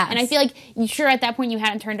 Yes. And I feel like, sure, at that point you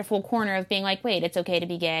hadn't turned a full corner of being like, wait, it's okay to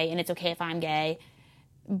be gay, and it's okay if I'm gay.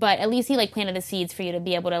 But at least he, like, planted the seeds for you to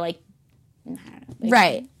be able to, like, I don't know, like,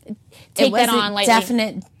 right. take that on lightly.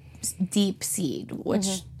 Definite deep seed,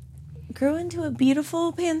 which grew into a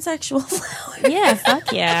beautiful pansexual flower. Yeah,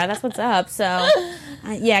 fuck yeah, that's what's up. So,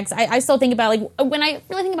 yeah, cause I still think about, like, when I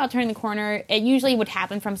really think about turning the corner, it usually would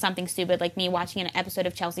happen from something stupid, like me watching an episode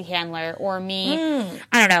of Chelsea Handler, or me,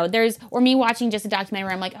 I don't know, or me watching just a documentary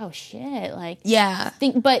where I'm like, oh shit, like, Yeah.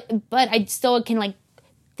 but I still can, like,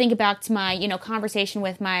 think back to my, conversation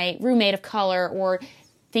with my roommate of color, or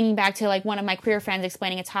thinking back to, like, one of my queer friends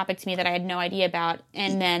explaining a topic to me that I had no idea about,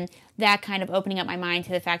 and then that kind of opening up my mind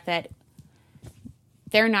to the fact that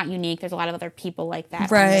they're not unique. There's a lot of other people like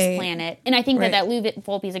that on this planet. And I think that Lou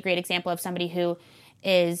Volpe is a great example of somebody who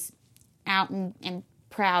is out and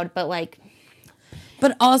proud, but, like...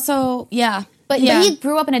 But also, yeah. But he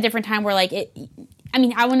grew up in a different time where, like, I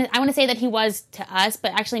mean, I want to say that he was to us,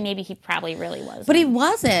 but actually maybe he probably really was. But he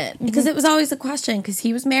wasn't, because it was always a question, because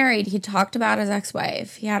he was married. He talked about his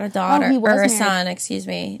ex-wife. He had a daughter, or a son, excuse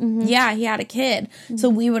me. Yeah, he had a kid. So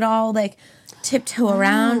we would all, like, tiptoe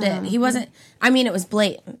around it. He wasn't, I mean, it was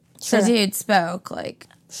blatant. Sure. The dude spoke, like,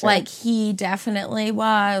 like, he definitely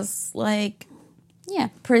was, like,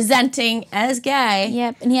 presenting as gay.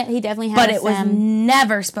 Yep, and he definitely had but it was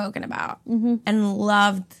never spoken about. And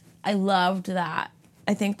I loved that.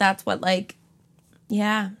 I think that's what, like,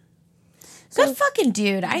 good fucking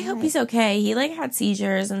dude. I hope he's okay. He, like, had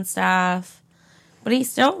seizures and stuff. But he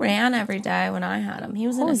still ran every day when I had him. He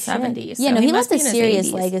was in his 70s. Yeah, so he left a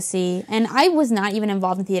serious 80s. legacy. And I was not even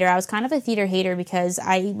involved in theater. I was kind of a theater hater because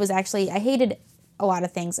I hated a lot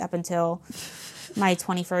of things up until my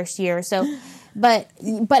 21st year. So, but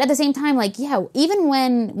at the same time, like, even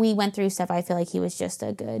when we went through stuff, I feel like he was just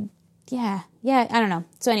a good, I don't know.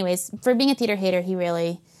 So anyways, for being a theater hater, he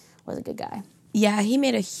really was a good guy. Yeah, he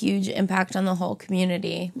made a huge impact on the whole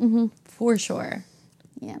community. For sure.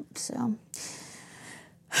 Yeah, so...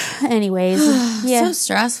 Anyways, so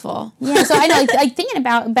stressful. Yeah, so I know, like thinking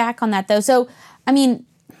back on that though. So, I mean,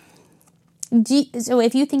 so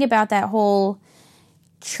if you think about that whole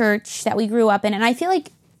church that we grew up in, and I feel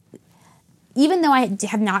like even though I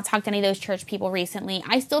have not talked to any of those church people recently,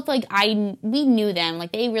 I still feel like we knew them.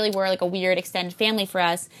 Like, they really were, like, a weird extended family for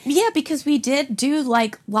us. Yeah, because we did do,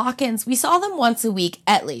 like, lock-ins. We saw them once a week,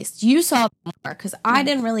 at least. You saw them more, because I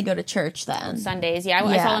didn't really go to church then. Sundays, I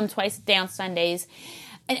saw them twice a day on Sundays.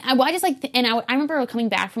 And I just, like, I remember coming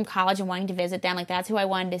back from college and wanting to visit them. Like, that's who I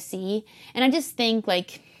wanted to see. And I just think,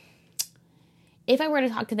 like, if I were to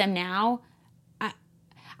talk to them now,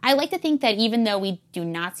 I like to think that even though we do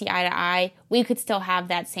not see eye to eye, we could still have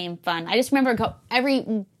that same fun. I just remember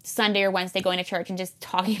every Sunday or Wednesday going to church and just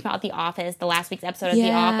talking about The Office, the last week's episode of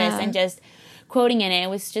The Office, and just quoting in it. It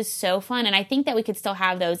was just so fun. And I think that we could still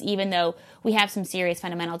have those even though we have some serious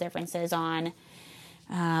fundamental differences on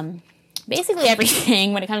basically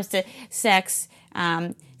everything when it comes to sex,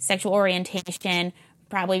 sexual orientation,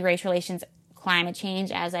 probably race relations, climate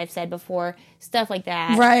change, as I've said before, stuff like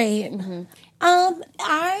that. Right.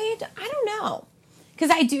 I don't know.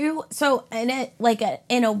 Because I do, so in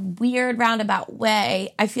a weird roundabout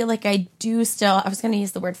way, I feel like I do still, I was going to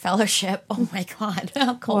use the word fellowship. Oh my God,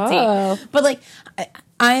 how culty. But like,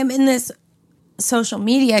 I am in this social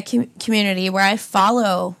media community where I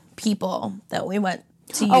follow people that we went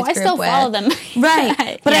to youth group with. I still follow them.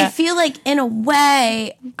 Right. But I feel like in a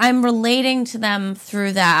way, I'm relating to them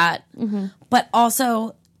through that. But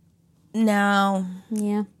also, no.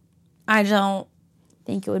 Yeah. I don't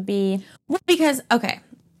think it would be. Because, okay,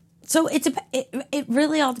 so it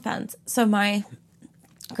really all depends. So my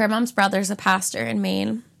grandmom's brother's a pastor in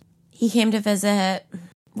Maine. He came to visit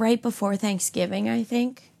right before Thanksgiving, I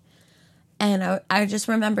think. And I just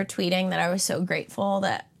remember tweeting that I was so grateful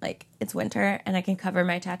that, like, it's winter and I can cover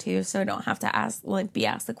my tattoos so I don't have to be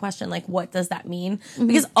asked the question, like, what does that mean?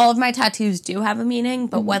 Because all of my tattoos do have a meaning,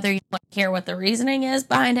 but whether you want to hear what the reasoning is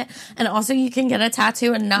behind it, and also you can get a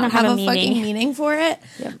tattoo and not have a fucking meaning for it.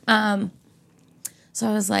 Yep. So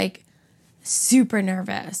I was like, super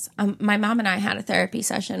nervous. My mom and I had a therapy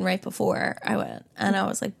session right before I went, and I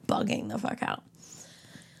was like bugging the fuck out.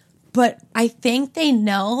 But I think they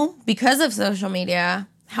know, because of social media,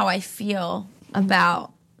 how I feel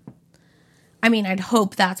about, I mean, I'd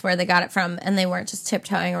hope that's where they got it from, and they weren't just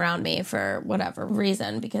tiptoeing around me for whatever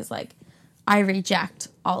reason, because like I reject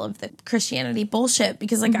all of the Christianity bullshit,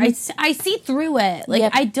 because like I see through it. Like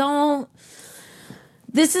I don't,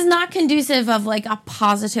 this is not conducive of like a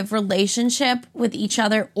positive relationship with each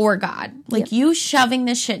other or God. Like you shoving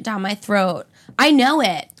this shit down my throat. I know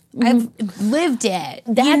it. I've lived it.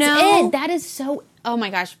 That's it. That is so, oh my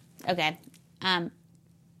gosh. Okay.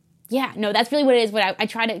 Yeah, no, that's really what it is. What I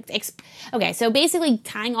try to, okay, so basically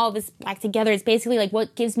tying all this back together is basically like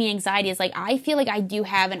what gives me anxiety is like, I feel like I do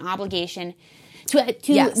have an obligation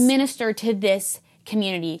to minister to this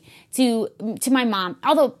community, to my mom.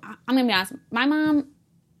 Although, I'm going to be honest, my mom,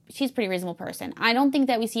 she's a pretty reasonable person. I don't think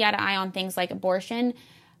that we see eye to eye on things like abortion,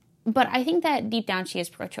 but I think that deep down she is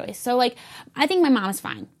pro-choice. So, like, I think my mom is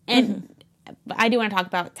fine. And I do want to talk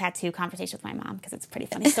about tattoo conversation with my mom because it's a pretty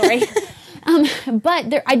funny story.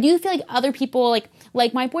 But I do feel like other people,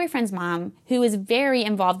 like my boyfriend's mom, who is very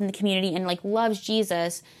involved in the community and, like, loves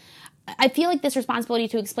Jesus, I feel like this responsibility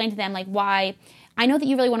to explain to them, like, why I know that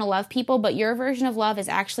you really want to love people, but your version of love is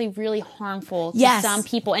actually really harmful to some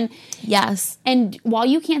people. And and while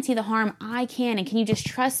you can't see the harm, I can. And can you just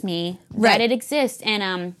trust me that it exists?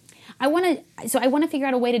 And I want to figure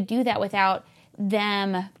out a way to do that without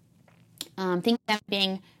them thinking of them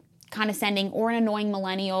being condescending or an annoying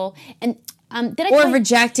millennial. And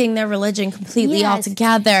rejecting their religion completely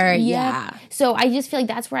altogether. Yeah. So I just feel like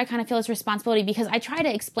that's where I kind of feel this responsibility, because I try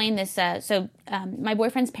to explain this. My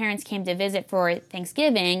boyfriend's parents came to visit for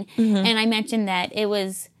Thanksgiving, and I mentioned that it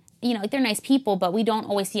was, like they're nice people, but we don't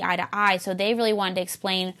always see eye to eye. So they really wanted to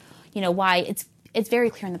explain, why it's very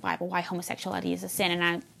clear in the Bible why homosexuality is a sin.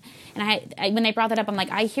 And I when they brought that up, I'm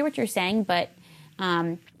like, I hear what you're saying, but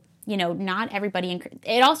not everybody.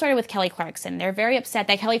 It all started with Kelly Clarkson. They're very upset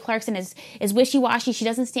that Kelly Clarkson is wishy-washy. She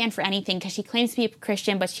doesn't stand for anything because she claims to be a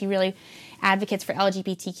Christian, but she really advocates for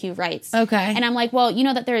LGBTQ rights. Okay. And I'm like, well,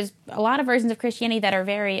 that there's a lot of versions of Christianity that are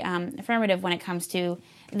very affirmative when it comes to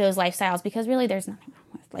those lifestyles, because really there's nothing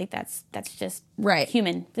wrong with, like, that's just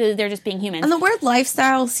human. They're just being human. And the word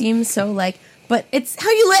lifestyle seems so like, but it's how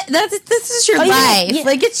you live. This is your life. Yeah.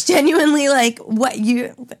 Like, it's genuinely like what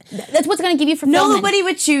you. That's what's going to give you fulfillment. Nobody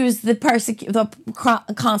would choose the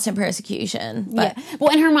constant persecution. But. Yeah.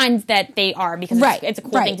 Well, in her mind, that they are, because it's a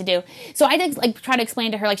cool thing to do. So I did try to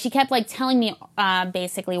explain to her. Like, she kept telling me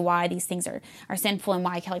basically why these things are sinful and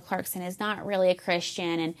why Kelly Clarkson is not really a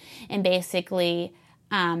Christian, and basically.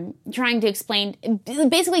 Trying to explain,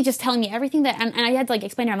 basically just telling me everything that, and I had to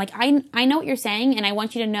explain to her. I'm like, I know what you're saying, and I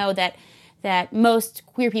want you to know that most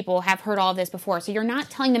queer people have heard all of this before. So you're not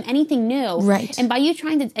telling them anything new. Right. And by you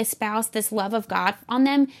trying to espouse this love of God on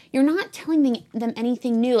them, you're not telling them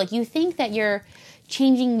anything new. Like, you think that you're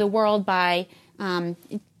changing the world by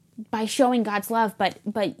showing God's love, but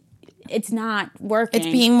it's not working.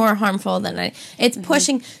 It's being more harmful than it's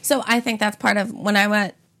pushing. So I think that's part of when I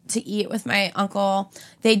went to eat with my uncle,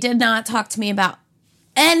 they did not talk to me about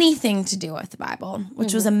anything to do with the Bible,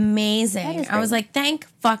 which was amazing. I was like, thank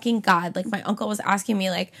fucking God. Like, my uncle was asking me,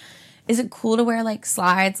 like, is it cool to wear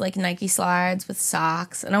slides, like Nike slides with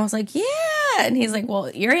socks? And I was like, yeah. And he's like,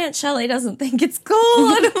 well, your Aunt Shelley doesn't think it's cool.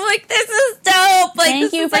 And I'm like, this is dope. Like,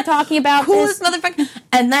 thank you for talking about coolest this motherfucker.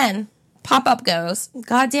 And then Pop-Up goes,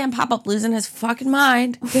 goddamn Pop-Up losing his fucking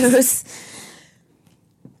mind, goes,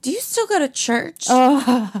 do you still go to church?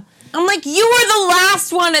 I'm like, you were the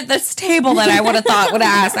last one at this table that I would have thought would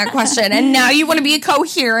have asked that question. And now you want to be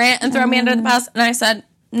coherent and throw me under the bus? And I said,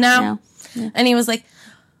 no. Yeah. And he was like,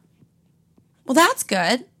 well, that's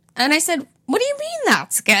good. And I said, what do you mean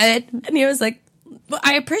that's good? And he was like, well,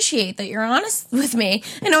 I appreciate that you're honest with me.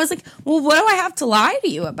 And I was like, well, what do I have to lie to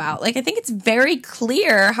you about? Like, I think it's very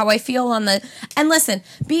clear how I feel on the... And listen,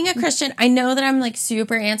 being a Christian, I know that I'm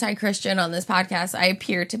super anti-Christian on this podcast. I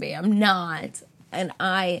appear to be. I'm not. And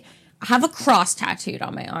I have a cross tattooed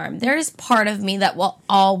on my arm. There is part of me that will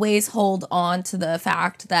always hold on to the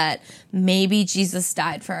fact that maybe Jesus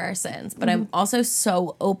died for our sins. But I'm also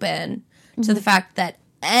so open to the fact that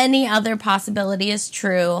any other possibility is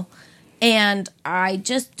true. And I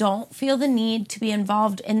just don't feel the need to be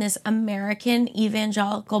involved in this American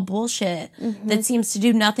evangelical bullshit that seems to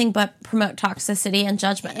do nothing but promote toxicity and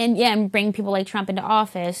judgment. And bring people like Trump into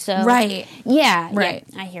office. So right. Yeah,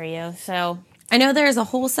 I hear you. So I know there's a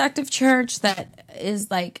whole sect of church that is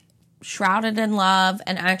shrouded in love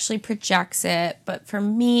and actually projects it. But for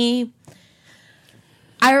me,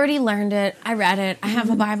 I already learned it. I read it. I have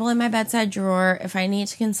a Bible in my bedside drawer. If I need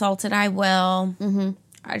to consult it, I will.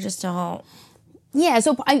 I just don't. Yeah,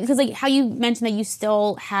 so because like how you mentioned that you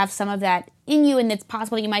still have some of that in you, and it's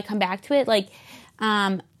possible that you might come back to it. Like,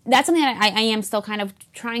 that's something that I am still kind of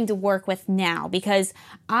trying to work with now, because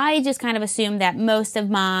I just kind of assume that most of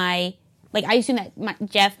my, like, I assume that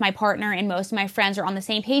Jeff, my partner, and most of my friends are on the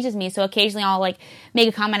same page as me. So occasionally I'll like make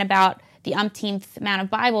a comment about the umpteenth amount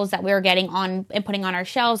of Bibles that we're getting on and putting on our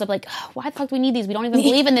shelves. Of like, oh, why the fuck do we need these? We don't even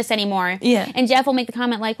believe in this anymore. Yeah. And Jeff will make the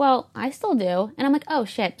comment like, well, I still do. And I'm like, oh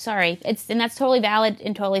shit, sorry. And that's totally valid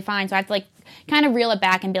and totally fine. So I have to like kind of reel it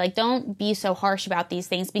back and be like, don't be so harsh about these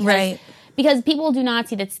things, because people do not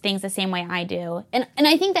see things the same way I do. And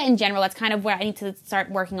I think that in general, that's kind of where I need to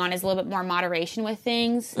start working on, is a little bit more moderation with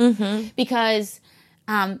things. Because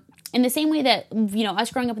in the same way that, you know,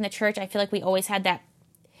 us growing up in the church, I feel like we always had that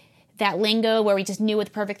lingo where we just knew what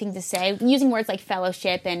the perfect thing to say, using words like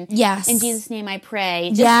fellowship and in Jesus' name I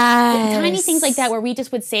pray. Just tiny things like that where we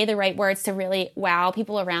just would say the right words to really wow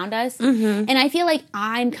people around us. And I feel like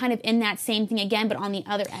I'm kind of in that same thing again, but on the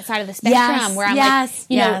other side of the spectrum, where I'm like,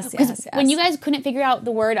 you know, because when you guys couldn't figure out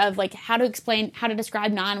the word of like how to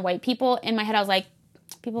describe non-white people, in my head I was like,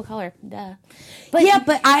 people of color, duh. But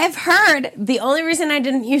I have heard the only reason I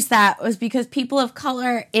didn't use that was because people of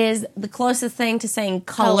color is the closest thing to saying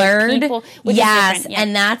colored. People, which is different,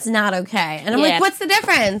 and that's not okay. And I'm like, what's the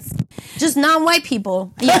difference? Just non-white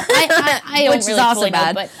people. Yeah, I which is also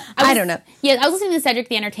bad. But I don't know. Yeah, I was listening to Cedric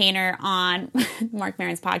the Entertainer on Mark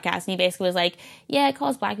Maron's podcast, and he basically was like, yeah, call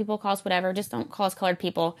us black people, call us whatever, just don't call us colored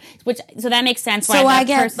people. So that makes sense. So I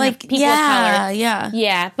get like people of color.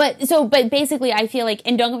 Yeah. But basically, I feel like,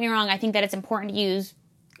 and don't get me wrong, I think that it's important to use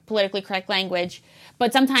politically correct language,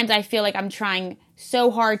 but sometimes I feel like I'm trying so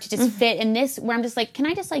hard to just fit in this, where I'm just like, can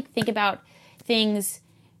I just like think about things,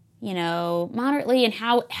 you know, moderately, and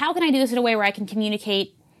how can I do this in a way where I can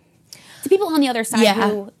communicate to people on the other side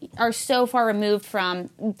who are so far removed from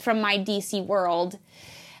my DC world.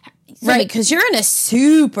 So right, because you're in a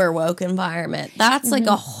super woke environment. That's like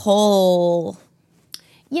a whole.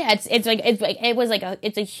 Yeah, it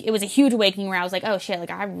was a huge awakening where I was like, oh shit,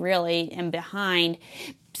 like I really am behind.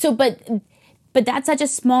 So, but that's such a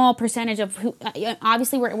small percentage of who.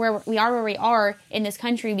 Obviously, where we are in this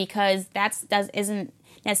country, because isn't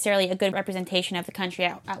necessarily a good representation of the country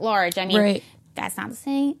at large. I mean, that's not to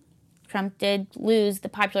say Trump did lose the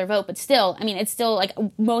popular vote, but still, I mean, it's still like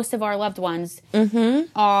most of our loved ones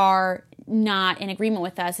are not in agreement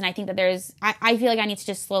with us, and I think that I feel like I need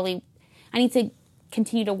to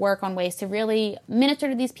continue to work on ways to really minister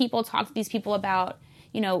to these people, talk to these people about,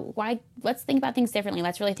 you know, let's think about things differently.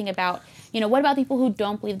 Let's really think about, you know, what about people who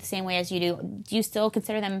don't believe the same way as you do? Do you still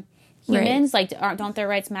consider them humans? Like, don't their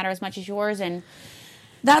rights matter as much as yours? And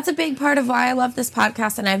that's a big part of why I love this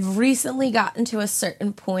podcast. And I've recently gotten to a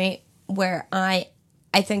certain point where I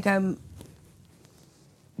think I'm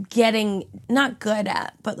getting, not good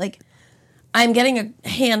at, but like, I'm getting a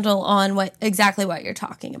handle on exactly what you're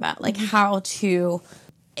talking about, like how to.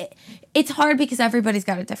 It's hard because everybody's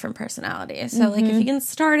got a different personality. So, like, if you can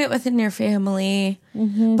start it within your family,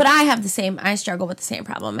 but I struggle with the same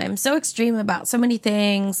problem. I'm so extreme about so many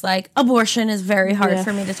things. Like, abortion is very hard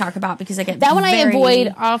for me to talk about because I get that one I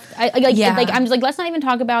avoid off. I'm just like, let's not even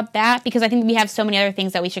talk about that, because I think we have so many other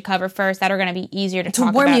things that we should cover first that are going to be easier to talk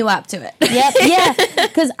about. To warm you up to it.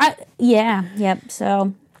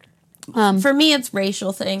 So. For me, it's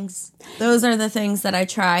racial things. Those are the things that I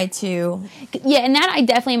try to. Yeah, and that I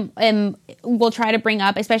definitely will try to bring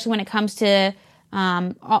up, especially when it comes to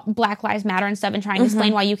Black Lives Matter and stuff, and trying to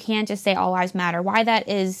explain why you can't just say all lives matter. Why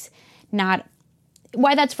that's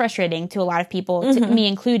frustrating to a lot of people, to me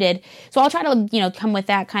included. So I'll try to, you know, come with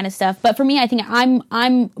that kind of stuff. But for me, I think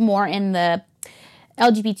I'm more in the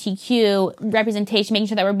LGBTQ representation, making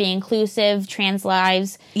sure that we're being inclusive, trans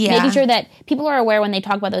lives, making sure that people are aware when they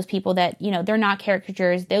talk about those people that, you know, they're not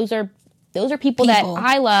caricatures. Those are people that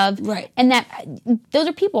I love, and that those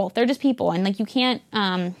are people. They're just people, and like you can't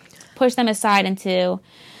push them aside into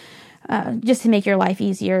just to make your life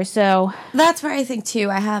easier. So that's where I think too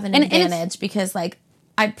I have an advantage, because like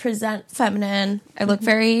I present feminine, I look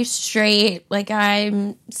very straight, like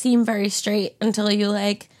I seem very straight until you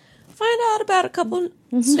like find out about a couple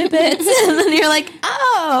snippets and then you're like,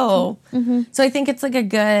 oh. So I think it's like a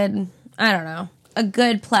good, I don't know. a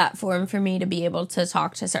good platform for me to be able to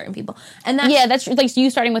talk to certain people. And that, Yeah, that's like you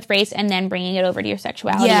starting with race and then bringing it over to your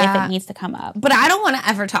sexuality if it needs to come up. But I don't want to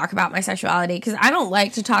ever talk about my sexuality because I don't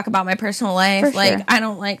like to talk about my personal life. For sure. Like, I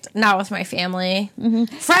don't like not with my family.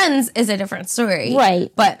 Friends is a different story.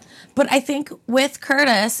 Right. But I think with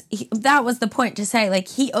Curtis, that was the point to say, like,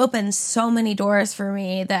 he opened so many doors for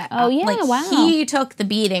me that, Oh, yeah, like, wow. he took the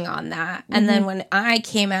beating on that. And then when I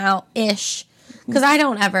came out-ish, because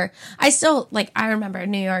I still, like, I remember a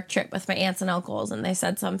New York trip with my aunts and uncles, and they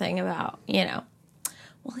said something about, you know,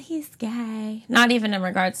 well, he's gay. Not even in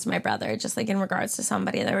regards to my brother, just, like, in regards to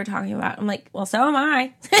somebody they were talking about. I'm like, well, so am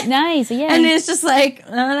I. Nice, yeah. And it's just like,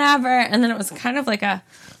 whatever. And then it was kind of like a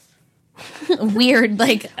weird,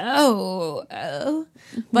 like, oh.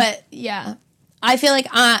 But, yeah. I feel like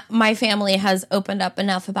my family has opened up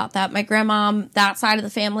enough about that. My grandma, that side of the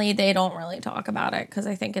family, they don't really talk about it because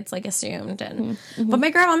I think it's like assumed. And but my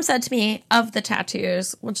grandma said to me of the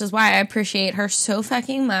tattoos, which is why I appreciate her so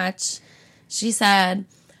fucking much. She said,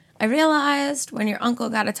 "I realized when your uncle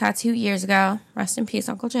got a tattoo years ago, rest in peace,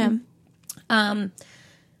 Uncle Jim.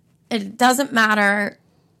 It doesn't matter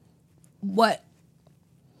what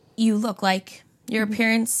you look like. Your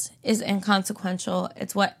appearance is inconsequential.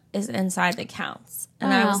 It's what is inside that counts."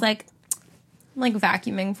 And I was like, I'm like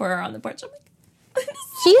vacuuming for her on the porch. I'm like,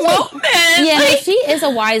 She's woman. yeah, Like, she is a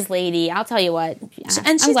wise lady. I'll tell you what. and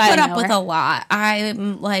I'm she's glad put I up know with her. a lot.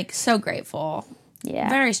 I'm like so grateful. Yeah.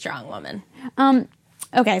 Very strong woman.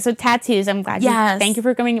 Okay, so tattoos. I'm glad. Yes. Thank you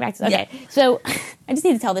for coming back to. Okay, so I just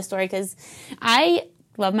need to tell this story because I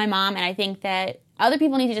love my mom, and I think that other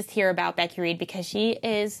people need to just hear about Becky Reed because she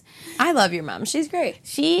is. I love your mom. She's great.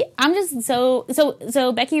 I'm just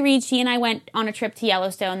so Becky Reed. She and I went on a trip to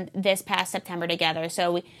Yellowstone this past September together.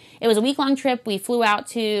 So it was a week-long trip. We flew out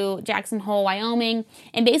to Jackson Hole, Wyoming,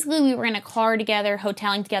 and basically we were in a car together,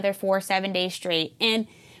 hoteling together for 7 days straight. And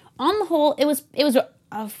on the whole, it was a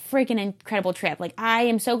freaking incredible trip. Like, I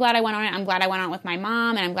am so glad I went on it. I'm glad I went on it with my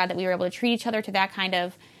mom, and I'm glad that we were able to treat each other to that kind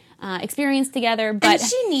of experience together. But And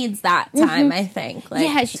she needs that time, I think,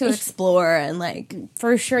 like to explore and like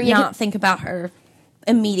for sure, not think about her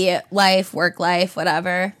immediate life, work life,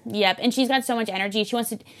 whatever. Yep, and she's got so much energy.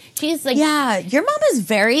 She's like, Yeah, your mom is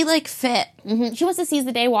very like fit. she wants to seize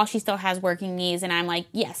the day while she still has working knees, and I'm like,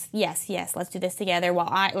 yes, let's do this together. While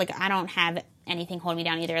I don't have anything holding me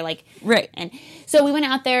down either. Like, Right. And so we went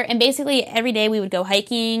out there, and basically every day we would go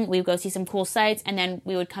hiking, we would go see some cool sights, and then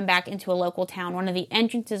we would come back into a local town, one of the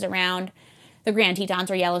entrances around the Grand Tetons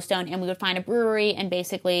or Yellowstone, and we would find a brewery and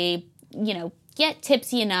basically, get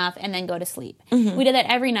tipsy enough and then go to sleep. We did that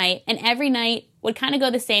every night, and every night would kind of go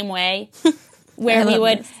the same way. Where we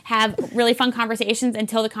would have really fun conversations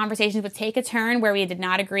until the conversations would take a turn where we did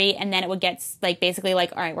not agree, and then it would get basically all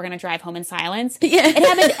right, we're going to drive home in silence. Yeah. It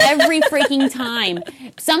happened every freaking time.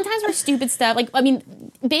 Sometimes for stupid stuff.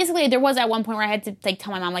 Basically there was at one point where I had to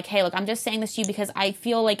tell my mom, hey, look, I'm just saying this to you because I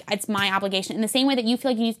feel like it's my obligation. In the same way that you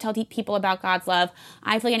feel like you need to tell people about God's love,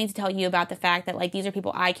 I feel like I need to tell you about the fact that these are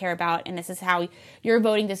people I care about, and this is how your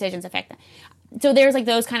voting decisions affect them. So there's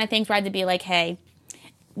those kind of things where I had to be hey,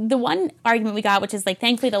 the one argument we got, which is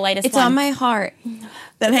thankfully the lightest It's one. on my heart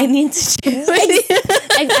that I need to do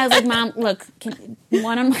it. I was like, Mom, look,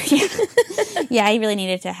 I really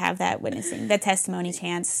needed to have that witnessing, that testimony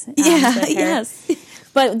chance. Yes.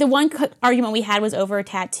 But the one argument we had was over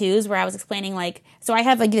tattoos, where I was explaining so I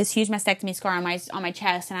have this huge mastectomy scar on my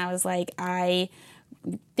chest, and I was like, I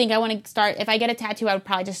think I want to start, if I get a tattoo, I would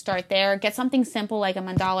probably just start there. Get something simple like a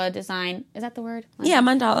mandala design. Is that the word? Yeah,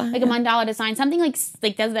 mandala. A mandala design. Something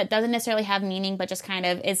that doesn't necessarily have meaning, but just kind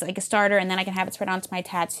of is like a starter, and then I can have it spread onto my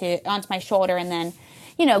tattoo, onto my shoulder, and then,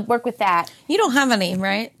 work with that. You don't have any,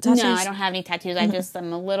 right? Tattoos? No, I don't have any tattoos. I'm just a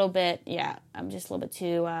little bit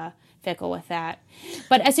too fickle with that.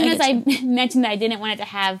 But as soon as I mentioned that I didn't want it to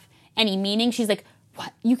have any meaning, she's like,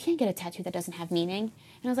 what? You can't get a tattoo that doesn't have meaning?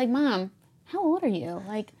 And I was like, Mom, how old are you?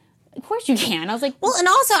 Of course you can. I was like, well, and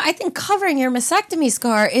also I think covering your mastectomy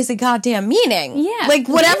scar is a goddamn meaning. Yeah.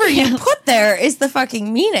 Whatever you put there is the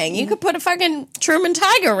fucking meaning. You could put a fucking Truman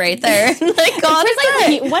Tiger right there.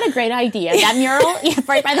 What a great idea. That mural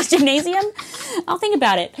right by this gymnasium. I'll think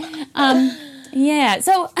about it. Yeah.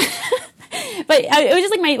 So, but it was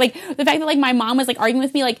just the fact that my mom was arguing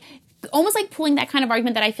with me, almost pulling that kind of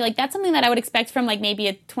argument that I feel that's something that I would expect from maybe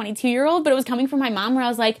a 22-year-old, but it was coming from my mom, where I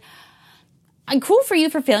was like, I'm cool for you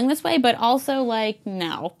for feeling this way, but also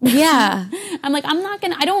no. Yeah. I'm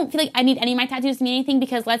I don't feel like I need any of my tattoos to mean anything,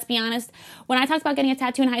 because let's be honest, when I talked about getting a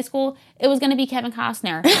tattoo in high school, it was going to be Kevin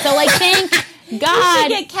Costner. So thank God.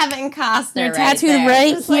 You should get Kevin Costner tattooed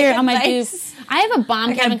right here on my boob. I have a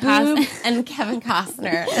bomb I got Kevin a boob Costner. and Kevin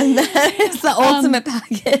Costner, and that is the ultimate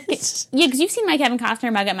package. Yeah, because you've seen my Kevin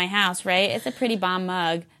Costner mug at my house, right? It's a pretty bomb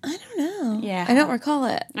mug. I don't know. Yeah. I don't recall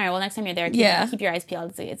it. All right, well, next time you're there, keep your eyes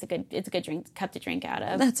peeled. It's a good drink cup to drink out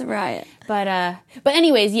of. That's a riot. But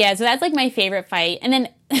anyways, yeah. So that's like my favorite fight, and then.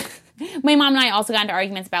 My mom and I also got into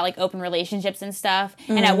arguments about like open relationships and stuff.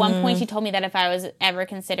 And at one point, she told me that if I was ever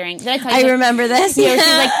considering, did I tell you? I remember this. You know,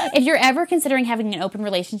 she's like, if you're ever considering having an open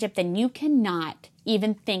relationship, then you cannot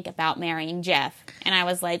even think about marrying Jeff. And I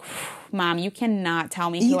was like, Mom, you cannot tell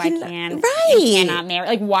me who I can, right? Cannot marry,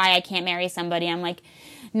 like why I can't marry somebody. I'm like,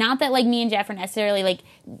 not that like me and Jeff are necessarily like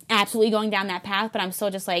absolutely going down that path, but I'm still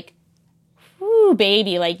just like, ooh,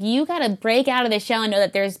 baby, like you got to break out of this shell and know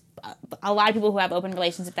that there's a lot of people who have open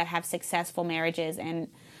relationships that have successful marriages, and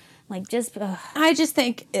like just I just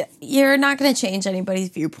think you're not going to change anybody's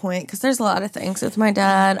viewpoint because there's a lot of things with my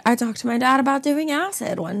dad. I talked to my dad about doing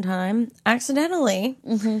acid one time accidentally,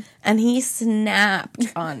 and he snapped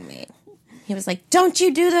on me. He was like, "Don't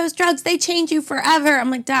you do those drugs? They change you forever."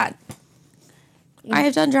 I'm like, "Dad, I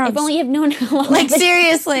have done drugs. If only you've known how long. Like,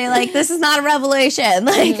 seriously, like, this is not a revelation.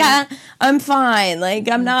 Like, I'm fine. Like,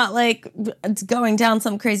 I'm not, like, going down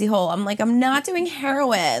some crazy hole. I'm like, I'm not doing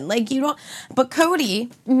heroin. Like, you don't... But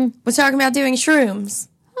Cody was talking about doing shrooms.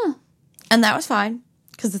 And that was fine,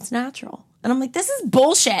 because it's natural. And I'm like, this is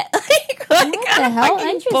bullshit. Like what the hell?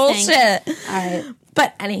 Interesting. Bullshit. All right.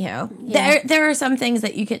 But anyhow, there are some things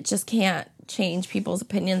that you just can't change people's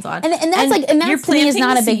opinions on, and that's to me is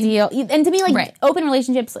not a big deal. And to me, like right. open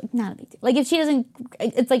relationships, like not a big deal. Like if she doesn't,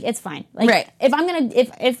 it's like it's fine. Like right.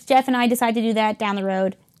 if Jeff and I decide to do that down the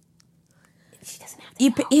road, she doesn't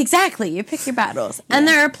have to. Exactly, you pick your battles, and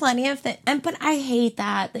there are plenty of things. But I hate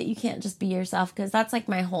that you can't just be yourself, because that's like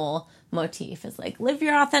my whole motif is like live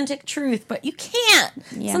your authentic truth, but you can't.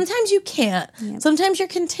 Yeah. Sometimes you can't. Yeah. Sometimes you're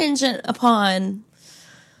contingent upon.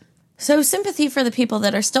 So sympathy for the people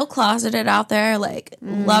that are still closeted out there, like,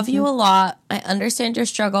 love you a lot. I understand your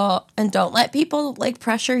struggle, and don't let people, like,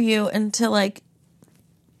 pressure you into, like,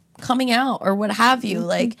 coming out or what have you.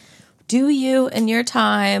 Like, do you in your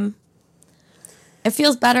time. It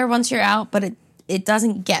feels better once you're out, but it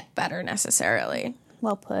doesn't get better necessarily.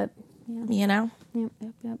 Well put. Yeah. You know?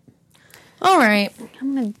 Yep. All right.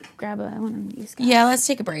 I'm going to grab one of these guys. Yeah, let's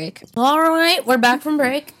take a break. All right, we're back from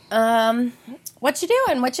break. What you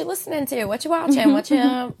doing? What you listening to? What you watching? What you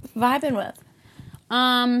vibing with?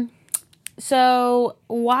 So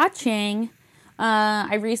watching,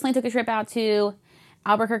 I recently took a trip out to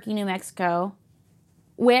Albuquerque, New Mexico,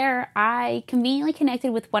 where I conveniently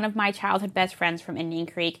connected with one of my childhood best friends from Indian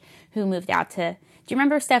Creek who moved out to, do you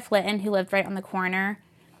remember Steph Litton, who lived right on the corner,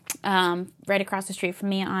 right across the street from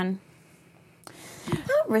me on...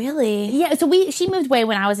 Not really. Yeah, so she moved away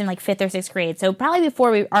when I was in like 5th or 6th grade, so probably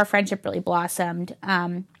before our friendship really blossomed.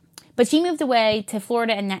 But she moved away to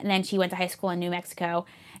Florida, and then she went to high school in New Mexico.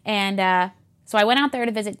 And so I went out there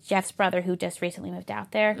to visit Jeff's brother, who just recently moved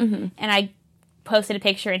out there. And I posted a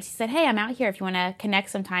picture, and she said, "Hey, I'm out here if you want to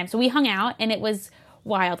connect sometime." So we hung out, and it was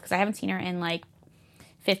wild because I haven't seen her in like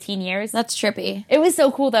 15 years. That's trippy. It was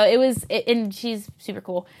so cool, though. And she's super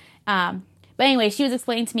cool. But anyway, she was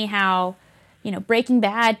explaining to me how... Breaking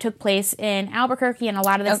Bad took place in Albuquerque, and a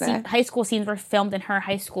lot of the high school scenes were filmed in her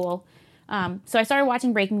high school. So I started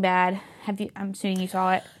watching Breaking Bad. I'm assuming you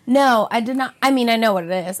saw it? No, I did not. I mean, I know what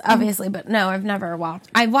it is, obviously, but no, I've never watched.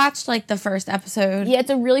 I watched, like, the first episode. Yeah,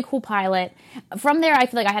 it's a really cool pilot. From there, I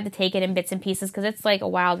feel like I had to take it in bits and pieces, because it's, like, a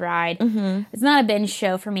wild ride. It's not a binge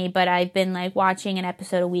show for me, but I've been, like, watching an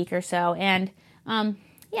episode a week or so, and, yeah,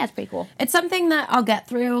 it's pretty cool. It's something that I'll get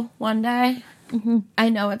through one day. I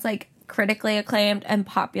know it's, like, critically acclaimed and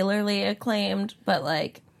popularly acclaimed, but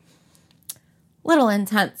like little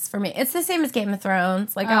intense for me. It's the same as Game of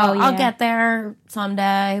Thrones. Like I'll get there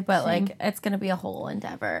someday, but like it's gonna be a whole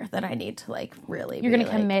endeavor that I need to like really. You're gonna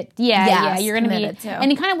commit, yeah. You're gonna be,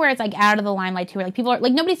 and kind of where it's like out of the limelight too. Where like people are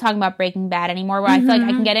like nobody's talking about Breaking Bad anymore. Where I feel like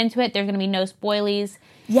I can get into it. There's gonna be no spoilies.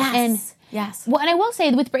 Yes. Well, and I will say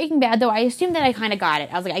with Breaking Bad, though, I assumed that I kind of got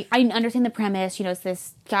it. I was like, I understand the premise. It's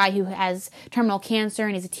this guy who has terminal cancer,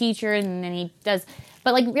 and he's a teacher, and then he does...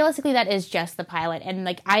 But, like, realistically, that is just the pilot. And,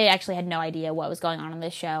 like, I actually had no idea what was going on in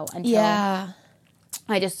this show until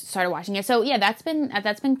I just started watching it. So, yeah, that's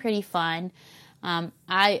been pretty fun.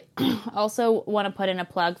 I also want to put in a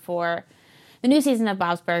plug for the new season of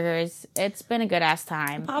Bob's Burgers. It's been a good-ass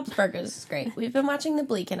time. Bob's Burgers is great. We've been watching the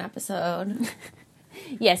Bleakin episode.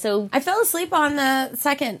 Yeah, so... I fell asleep on the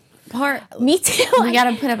second part. Me too. We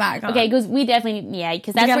gotta put it back on. Okay, because we definitely... Yeah,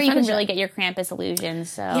 because that's where you can really get your Krampus illusions,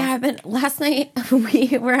 so... Yeah, last night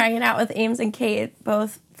we were hanging out with Ames and Kate,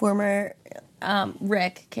 both former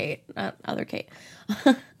Rick, Kate, not other Kate,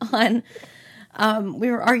 on,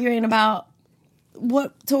 we were arguing about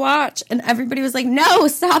what to watch, and everybody was like, no,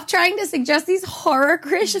 stop trying to suggest these horror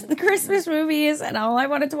Christmas movies, and all I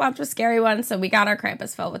wanted to watch was scary ones, so we got our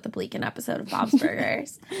Krampus filled with the Bleakin episode of Bob's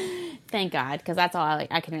Burgers. Thank God, because that's all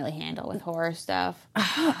I can really handle with horror stuff.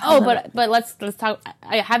 But let's talk.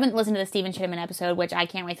 I haven't listened to the Stephen Chittiman episode, which I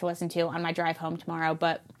can't wait to listen to on my drive home tomorrow,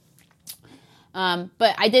 but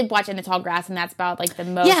I did watch In the Tall Grass, and that's about like the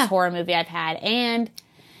most horror movie I've had, and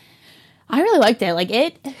I really liked it. Like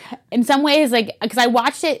it, in some ways, like because I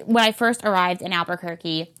watched it when I first arrived in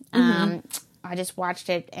Albuquerque. I just watched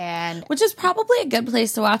it, and which is probably a good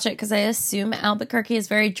place to watch it because I assume Albuquerque is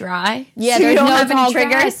very dry. Yeah, so there's you don't no have any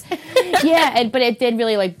triggers. But it did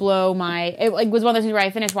really like blow my. It like was one of those things where I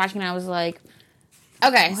finished watching and I was like,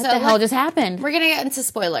 okay, what the hell just happened? We're gonna get into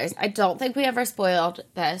spoilers. I don't think we ever spoiled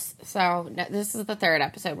this, so this is the third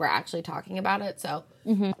episode we're actually talking about it. So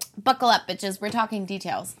buckle up, bitches. We're talking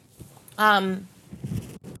details. I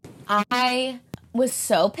was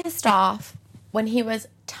so pissed off when he was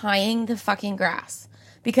tying the fucking grass.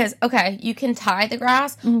 Because, okay, you can tie the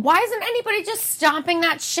grass. Why isn't anybody just stomping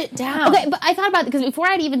that shit down? Okay, but I thought about it because before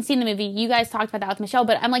I'd even seen the movie, you guys talked about that with Michelle,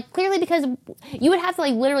 but I'm like, clearly because you would have to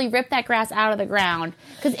like literally rip that grass out of the ground.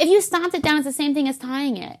 Because if you stomped it down, it's the same thing as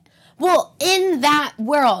tying it. Well, in that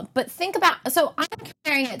world, but think about, so I'm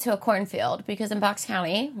comparing it to a cornfield because in Bucks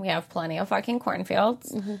County, we have plenty of fucking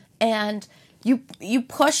cornfields, and you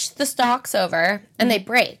push the stalks over and they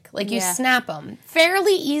break. Like you snap them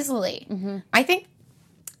fairly easily. I think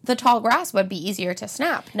the tall grass would be easier to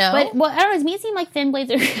snap. No? But, well, I don't know, to me it seemed like thin blades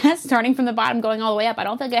of grass starting from the bottom going all the way up. I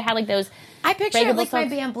don't think it had like those... I picture it like my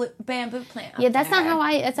bamboo plant. Yeah, that's not how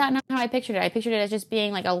I pictured it. I pictured it as just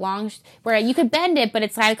being like a long... where you could bend it, but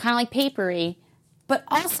it's kind of like papery. But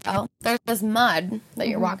also, there's this mud that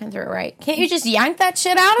you're walking through, right? Can't you just yank that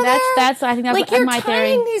shit out of there? I think that's like you're my theory.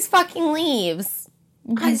 tying these fucking leaves.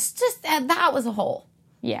 It's just, that was a hole.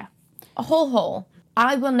 Yeah. A whole hole.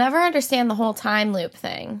 I will never understand the whole time loop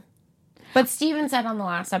thing. But Steven said on the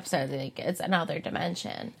last episode, like, it's another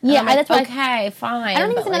dimension. And Yeah, I'm like, that's why. okay, fine. I don't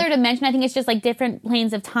think it's another dimension. I think it's just like different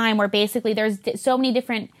planes of time where basically there's so many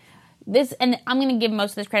different. This, and I'm going to give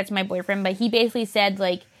most of this credit to my boyfriend, but he basically said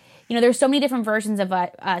like, you know, there's so many different versions of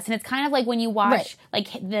us, and it's kind of like when you watch like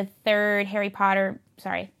the third Harry Potter.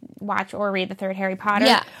 Sorry, watch or read the third Harry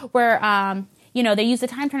Potter. Where you know, they use the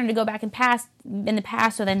time turner to go back in the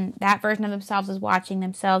past, so then that version of themselves is watching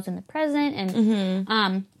themselves in the present,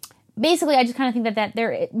 and basically, I just kind of think that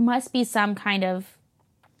it must be some kind of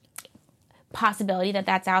possibility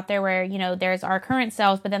that's out there where, you know, there's our current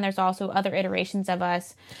selves, but then there's also other iterations of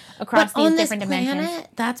us across these different dimensions. Planet,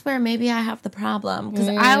 that's where maybe I have the problem because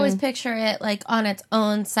I always picture it like on its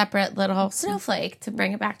own separate little snowflake to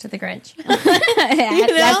bring it back to the Grinch.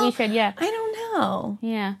 As we should, yeah. I don't know.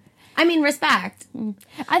 Yeah. I mean, respect.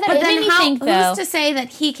 I thought it made me think, though. Who's to say that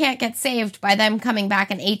he can't get saved by them coming back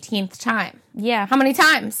an 18th time? Yeah. How many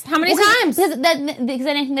times? How many times? Because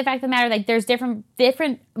I think the fact of the matter, like, there's different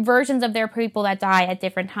versions of their people that die at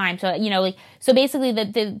different times. So, you know, like, so basically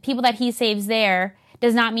the people that he saves there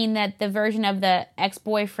does not mean that the version of the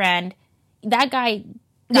ex-boyfriend, that guy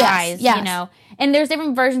dies, you know. And there's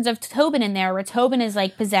different versions of Tobin in there where Tobin is,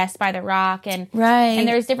 like, possessed by the rock. And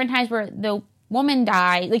there's different times where the woman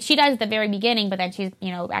dies, like she dies at the very beginning, but then she's, you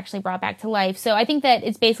know, actually brought back to life. So I think that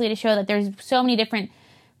it's basically to show that there's so many different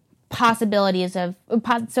possibilities of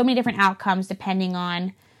so many different outcomes depending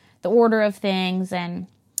on the order of things. And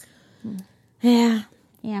yeah,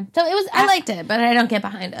 so it was. I liked it, but I don't get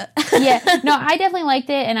behind it. No, I definitely liked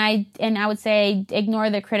it, and I would say ignore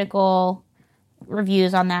the critical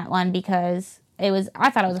reviews on that one because I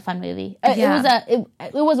thought it was a fun movie.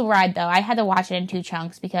 It was a ride though. I had to watch it in 2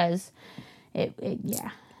 chunks because. It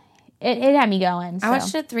had me going. So. I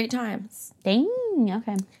watched it 3 times. Dang,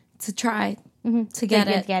 okay. To try to get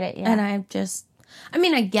it. Yeah. And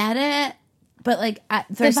I get it, but like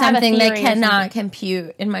there's something that cannot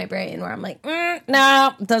compute in my brain where I'm like,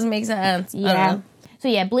 no, it doesn't make sense. Yeah. So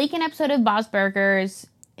yeah, Bleakin episode of Bob's Burgers.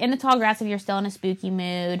 In the Tall Grass if you're still in a spooky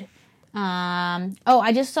mood. I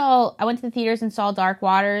went to the theaters and saw Dark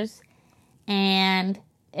Waters, and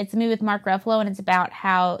it's a movie with Mark Ruffalo, and it's about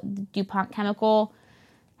how the DuPont chemical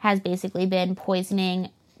has basically been poisoning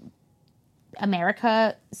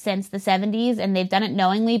America since the 70s, and they've done it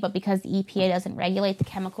knowingly, but because the EPA doesn't regulate the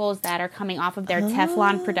chemicals that are coming off of their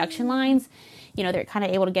Teflon production lines, you know, they're kind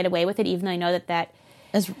of able to get away with it, even though they know that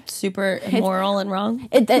is super immoral and wrong.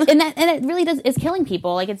 And it really is killing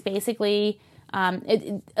people. Like, it's basically,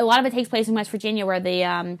 a lot of it takes place in West Virginia where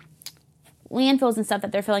the, landfills and stuff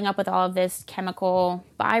that they're filling up with all of this chemical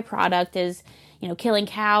byproduct is, killing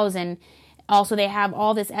cows. And also they have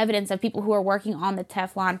all this evidence of people who are working on the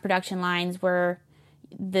Teflon production lines where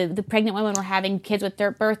the pregnant women were having kids with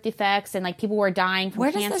their birth defects, and like people were dying from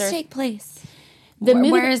cancer. Where does this take place?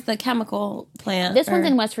 Where is the chemical plant? This one's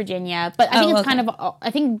in West Virginia, but I think it's kind of,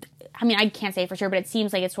 I can't say for sure, but it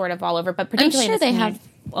seems like it's sort of all over, but particularly I'm sure they have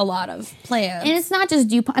a lot of plants. And it's not just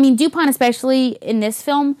DuPont. DuPont especially in this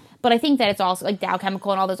film, but I think that it's also like Dow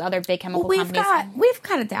Chemical and all those other big chemical companies. We've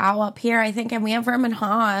got a Dow up here, I think, and we have Vermin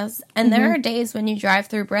Haas. And there are days when you drive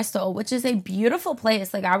through Bristol, which is a beautiful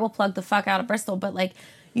place. Like, I will plug the fuck out of Bristol, but like,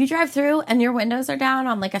 you drive through and your windows are down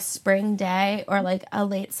on like a spring day or like a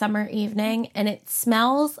late summer evening, and it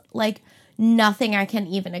smells like nothing I can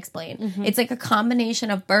even explain. It's like a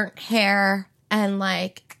combination of burnt hair and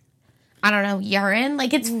like, I don't know, urine.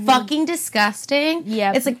 Like, it's fucking disgusting.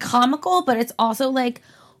 Yeah. It's like comical, but it's also like,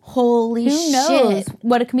 holy shit. Who knows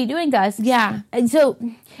what it can be doing to us? Yeah. And so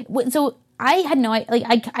I had no idea.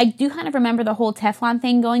 Like, I do kind of remember the whole Teflon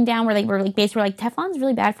thing going down where they were like, basically like, Teflon's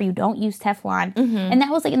really bad for you. Don't use Teflon. And that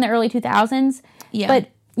was like in the early 2000s. Yeah. But,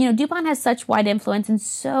 DuPont has such wide influence and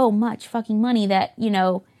so much fucking money that,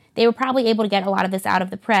 they were probably able to get a lot of this out of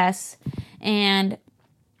the press. And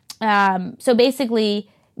so basically,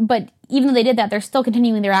 but even though they did that, they're still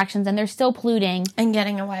continuing their actions and they're still polluting. And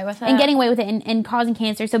getting away with it. And causing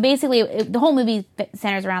cancer. So basically, the whole movie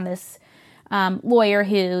centers around this lawyer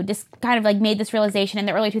who just kind of like made this realization in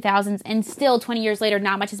the early 2000s, and still 20 years later,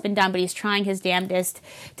 not much has been done, but he's trying his damnedest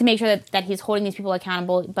to make sure that he's holding these people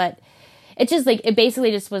accountable. But it just like, it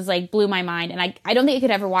basically just was like blew my mind. And I don't think I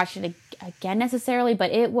could ever watch it again necessarily,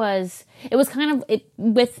 but it was kind of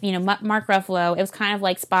with, Mark Ruffalo, it was kind of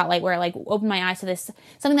like Spotlight, where it like opened my eyes to this,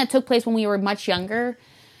 something that took place when we were much younger.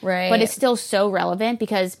 Right. But it's still so relevant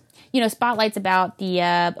because, Spotlight's about the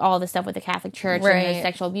all the stuff with the Catholic Church and the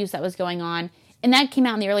sexual abuse that was going on. And that came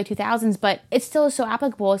out in the early 2000s, but it still is so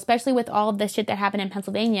applicable, especially with all of the shit that happened in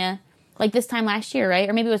Pennsylvania, like this time last year, right?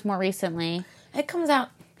 Or maybe it was more recently. It comes out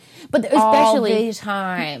but especially all the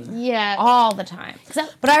time. Yeah. All the time.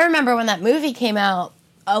 But I remember when that movie came out,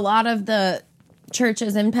 a lot of the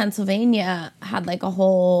churches in Pennsylvania had like a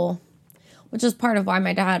whole, which is part of why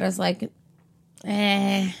my dad is like,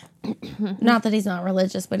 not that he's not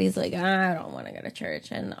religious, but he's like, I don't want to go to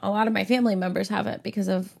church. And a lot of my family members have it because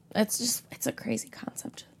of, it's a crazy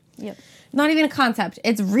concept. Yep. Not even a concept.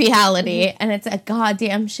 It's reality. And it's a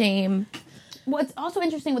goddamn shame. What's also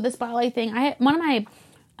interesting with the Spotlight thing, one of my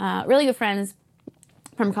really good friends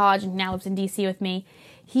from college and now lives in DC with me,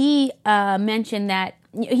 he mentioned that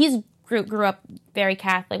he's grew up very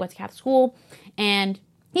Catholic, went to Catholic school, and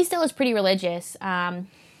he still is pretty religious,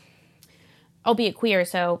 albeit queer,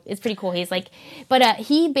 so it's pretty cool. He's like, but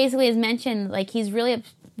he basically has mentioned, like, he's really,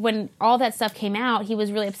 when all that stuff came out, he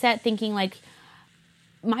was really upset, thinking like,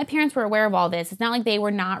 my parents were aware of all this. It's not like they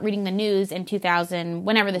were not reading the news in 2000,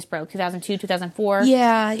 whenever this broke, 2002, 2004.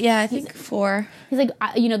 Yeah, I think 4. He's like,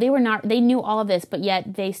 they knew all of this, but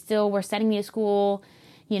yet they still were sending me to school,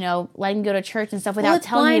 letting me go to church and stuff without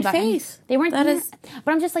telling me about faith. They weren't. That is,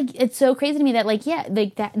 but I'm just like, it's so crazy to me that like, yeah,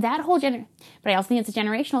 like that whole but I also think it's a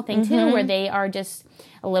generational thing too, where they are just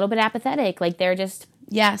a little bit apathetic. Like they're just.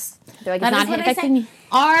 Yes. They're like, it's not affecting me.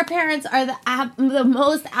 Our parents are the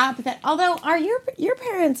most apathetic. Although your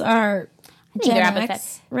parents are Gen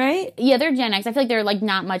X, right? Yeah, they're Gen X. I feel like they're like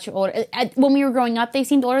not much older. When we were growing up, they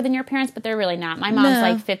seemed older than your parents, but they're really not. My mom's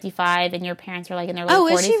like 55 and your parents are like in their late 40s. Oh,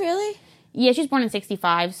 is she really? Yeah, she's born in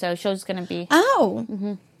 65, so she's going to be...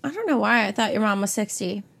 Oh. I don't know why I thought your mom was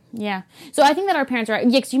 60. Yeah. So I think that our parents are... Yeah,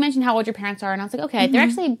 because you mentioned how old your parents are, and I was like, okay, they're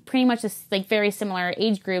actually pretty much this, like, very similar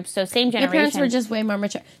age group, so same generation. Your parents were just way more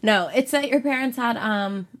mature. No, it's that your parents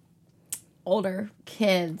had older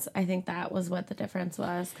kids. I think that was what the difference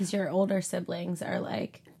was, because your older siblings are,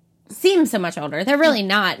 like... seem so much older. They're really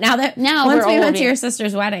not. Once we went to your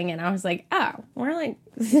sister's wedding, and I was like, oh, we're like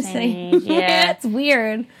the same. Yeah. It's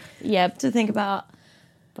weird. Yep. To think about.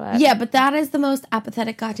 But that is the most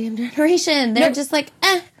apathetic goddamn generation. They're just like,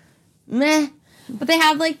 meh. But they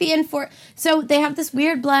have like so they have this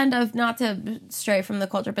weird blend of, not to stray from the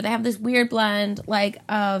culture, but they have this weird blend like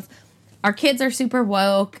of our kids are super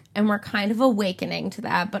woke and we're kind of awakening to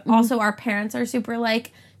that, but also our parents are super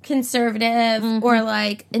like conservative or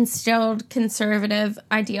like instilled conservative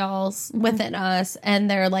ideals within us, and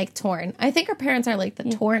they're like torn. I think our parents are like the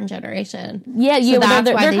torn generation. Yeah, so that's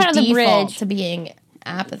they're why they kind of the default bridge to being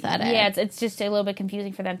apathetic. Yeah, it's just a little bit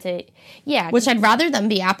confusing for them to. Which I'd rather them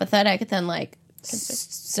be apathetic than like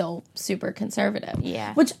still super conservative.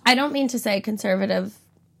 Yeah, which I don't mean to say conservative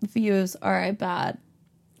views are a bad.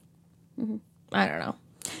 I don't know.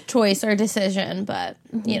 choice or decision, but,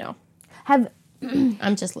 you know,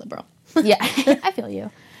 I'm just liberal. Yeah, I feel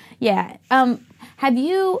you. Yeah. Have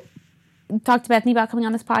you talked to Bethany about coming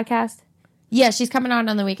on this podcast? Yeah, she's coming on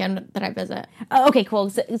the weekend that I visit. Oh, okay, cool.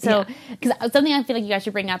 So, because something I feel like you guys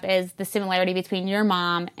should bring up is the similarity between your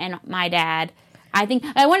mom and my dad. I think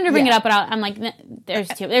I wanted to bring it up, but I'm like, there's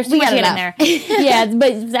too much to get in there. Yeah,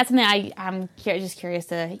 but that's something I'm just curious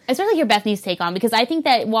to, especially hear Bethany's take on, because I think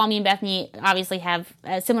that while me and Bethany obviously have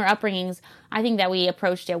similar upbringings, I think that we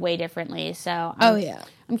approached it way differently. So,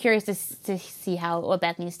 I'm curious to see what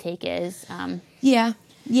Bethany's take is. Yeah,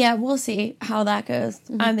 we'll see how that goes.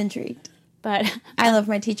 I'm intrigued. But I love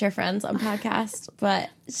my teacher friends on podcast, but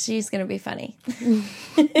she's gonna be funny.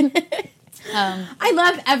 I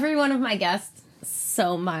love every one of my guests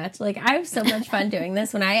so much. Like, I have so much fun doing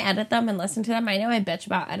this. When I edit them and listen to them, I know I bitch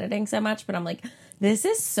about editing so much, but I'm like, this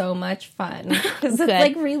is so much fun. Because it's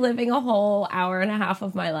like reliving a whole hour and a half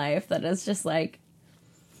of my life that is just like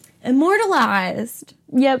immortalized.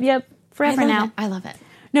 Yep. Forever now. I love it.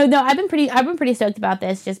 No, I've been pretty stoked about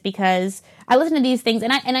this just because I listen to these things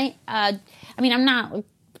and I mean, I'm not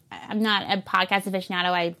a podcast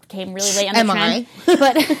aficionado. I came really late on the trend.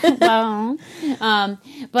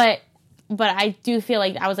 But I do feel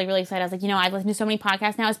like I was like really excited. I was like, I've listened to so many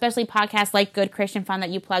podcasts now, especially podcasts like Good Christian Fun that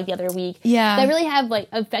you plugged the other week. Yeah. That really have like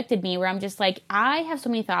affected me where I'm just like, I have so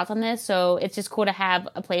many thoughts on this. So it's just cool to have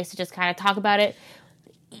a place to just kind of talk about it.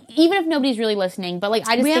 Even if nobody's really listening, but like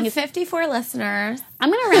I just think have 54 listeners. I'm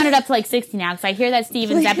gonna round it up to like 60 now because I hear that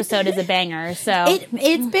Steven's episode is a banger. So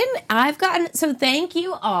so thank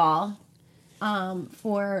you all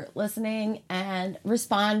for listening and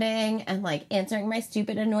responding and like answering my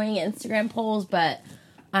stupid annoying Instagram polls, but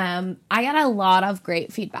I got a lot of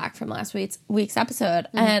great feedback from last week's episode,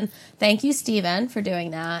 and thank you, Steven, for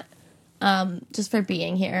doing that, just for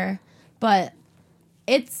being here. But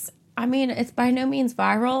it's by no means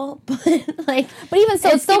viral, but even so,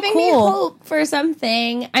 it's still giving me cool. hope for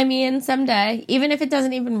something. I mean, someday, even if it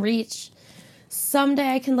doesn't even reach,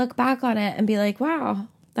 someday I can look back on it and be like, wow,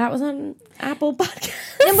 that was on Apple Podcasts.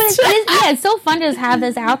 No, but it's so fun to just have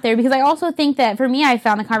this out there, because I also think that for me, I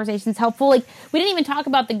found the conversations helpful. Like, we didn't even talk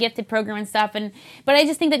about the gifted program and stuff, but I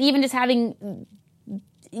just think that even just having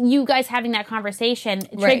you guys having that conversation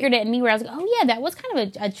triggered it in me where I was like, oh yeah, that was kind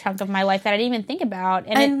of a chunk of my life that I didn't even think about.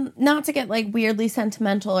 And not to get like weirdly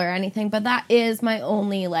sentimental or anything, but that is my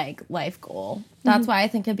only like life goal. That's why I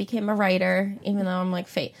think I became a writer, even though I'm like,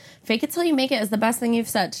 fake it till you make it is the best thing you've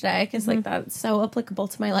said today, because like that's so applicable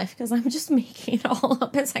to my life, because I'm just making it all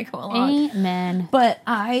up as I go along. Amen. But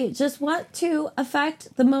I just want to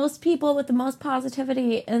affect the most people with the most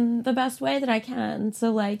positivity in the best way that I can.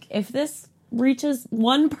 So like, if this reaches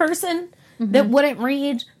one person that wouldn't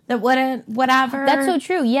read, that wouldn't whatever. That's so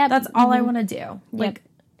true. Yeah. That's all I want to do. Like,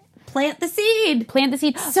 plant the seed.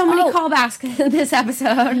 So many callbacks in this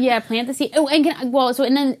episode. Yeah, plant the seed. Oh,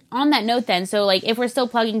 and then on that note then, so like if we're still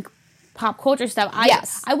plugging pop culture stuff,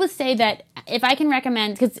 I would say that if I can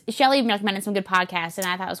recommend, because Shelly recommended some good podcasts and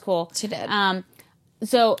I thought it was cool. She did.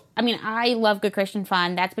 So, I mean, I love Good Christian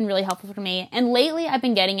Fun. That's been really helpful for me. And lately I've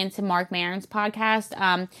been getting into Mark Maron's podcast.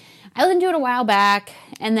 I listened to it a while back,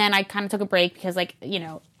 and then I kind of took a break because, like,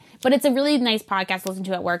 but it's a really nice podcast to listen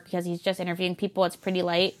to at work because he's just interviewing people. It's pretty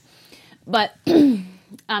light. But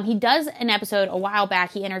he does an episode a while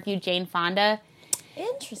back. He interviewed Jane Fonda.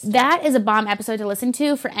 Interesting. That is a bomb episode to listen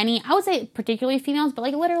to for any, I would say particularly females, but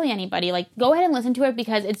like literally anybody. Like, go ahead and listen to it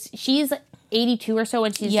because she's 82 or so,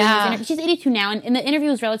 and she's doing this she's 82 now, and the interview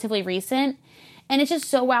was relatively recent. And it's just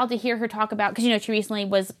so wild to hear her talk about, because, she recently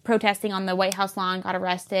was protesting on the White House lawn, got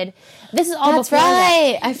arrested. This is all before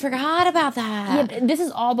that. I forgot about that. Yeah, this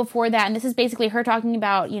is all before that. And this is basically her talking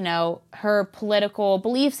about, her political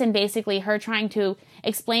beliefs and basically her trying to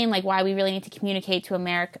explain, like, why we really need to communicate to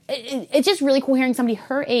America. It's just really cool hearing somebody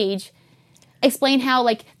her age explain how,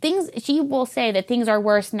 like, she will say that things are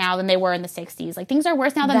worse now than they were in the 60s. Like, things are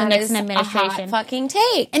worse now than the Nixon administration. A hot fucking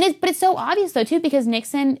take. But it's so obvious, though, too, because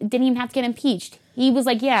Nixon didn't even have to get impeached. He was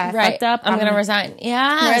like, yeah, fucked up. I'm going to resign.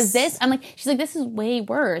 Yeah. Whereas she's like, this is way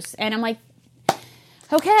worse. And I'm like,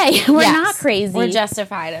 okay, we're not crazy. We're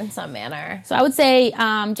justified in some manner. So I would say,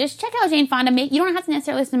 just check out Jane Fonda. You don't have to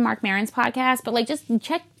necessarily listen to Mark Maron's podcast, but like, just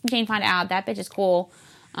check Jane Fonda out. That bitch is cool.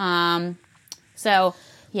 So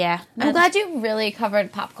yeah. I'm glad you really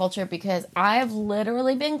covered pop culture, because I've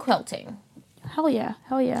literally been quilting. Hell yeah.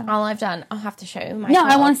 All I've done, I'll have to show you my No,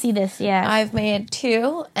 quilt. I want to see this, yeah. I've made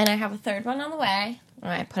 2, and I have a 3rd one on the way, and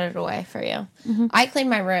I put it away for you. I cleaned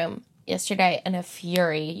my room yesterday in a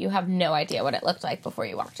fury. You have no idea what it looked like before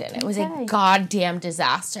you walked in. It was a goddamn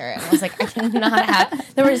disaster. And I was like, I cannot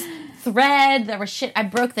have... There was thread. There was shit. I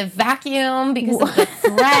broke the vacuum because of the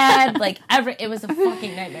thread. Like, it was a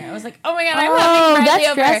fucking nightmare. I was like, oh my God, I'm having Riley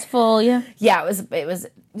over. Stressful, yeah. Yeah, it was,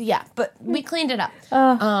 yeah, but we cleaned it up.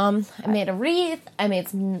 I made a wreath.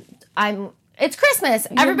 It's Christmas.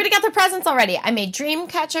 Everybody got their presents already. I made dream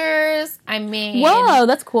catchers. I made... Whoa,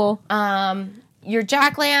 that's cool. Your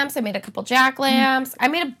jack lamps. I made a couple jack lamps. I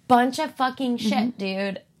made a bunch of fucking shit,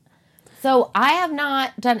 dude. So I have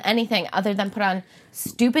not done anything other than put on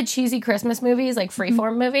stupid cheesy Christmas movies, like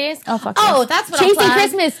freeform movies. Oh, fuck Oh, that's what Chasing I'll plug.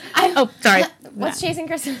 Christmas. Sorry. What's Chasing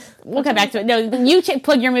Christmas? We'll come back to it. No, you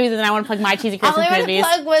plug your movies and then I want to plug my cheesy Christmas All I movies.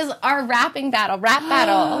 want to plug was our rap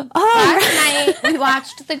battle. Last night we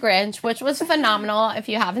watched The Grinch, which was phenomenal. If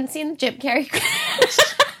you haven't seen the Jim Carrey Grinch,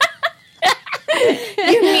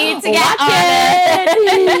 you need to get on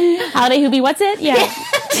it. Holiday Hoobie, what's it? Yeah.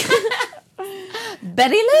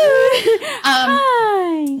 Betty Lou.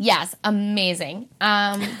 Hi. Yes, amazing.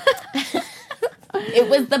 It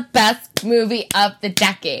was the best movie of the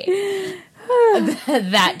decade.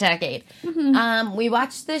 That decade. We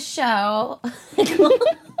watched this show.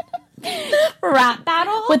 Rap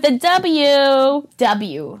battle With the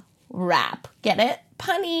W rap. Get it?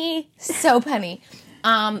 Punny. So punny.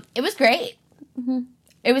 It was great.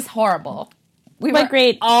 It was horrible. We were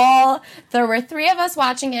great. There were 3 of us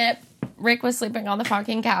watching it. Rick was sleeping on the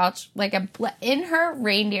fucking couch, like in her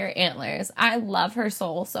reindeer antlers. I love her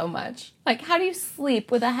soul so much. Like, how do you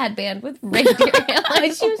sleep with a headband with reindeer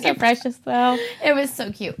antlers? She was so precious, though. It was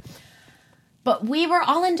so cute. But we were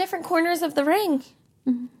all in different corners of the ring.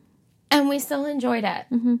 And we still enjoyed it.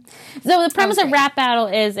 So the premise of Rap Battle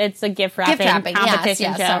is it's a gift wrapping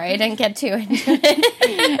competition show. Sorry, I didn't get too into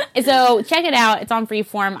it. So check it out. It's on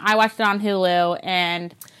Freeform. I watched it on Hulu,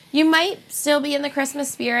 and You might still be in the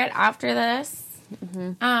Christmas spirit after this. Let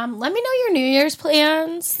me know your New Year's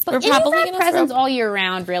plans. we're probably going to presents all year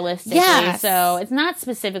round, realistically. Yes. So it's not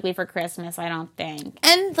specifically for Christmas, I don't think.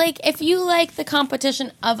 And, like, if you like the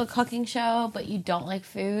competition of a cooking show, but you don't like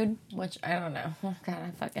food, which I don't know. Oh, God,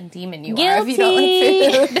 I fucking demon you are if you don't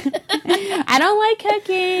like food. I don't like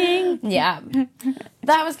cooking. Yeah.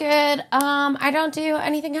 That was good. I don't do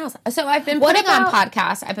anything else. So I've been putting on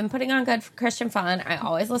podcasts. I've been putting on Good Christian Fun. I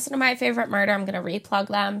always listen to My Favorite Murder. I'm going to replug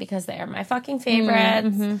them because they are my fucking favorites.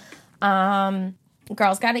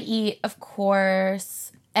 Girls Gotta Eat, of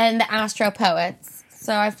course. And the Astro Poets.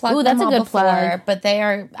 So I've plugged them all before. Plug. But they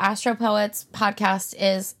are Astro Poets podcast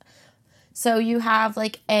is... So you have,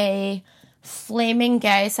 like, a flaming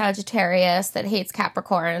gay Sagittarius that hates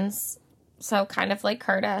Capricorns. So kind of like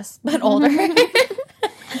Curtis, but older.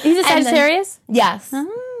 He's a Sagittarius? Yes.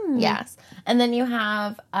 Yes. And then you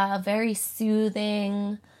have a very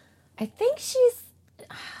soothing, I think is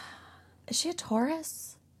she a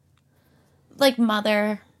Taurus? Like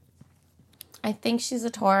mother. I think she's a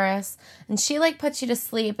Taurus. And she like puts you to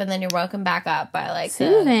sleep and then you're woken back up by like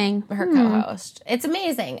soothing. Her co-host. It's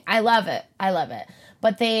amazing. I love it.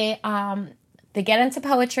 But they get into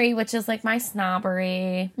poetry, which is like my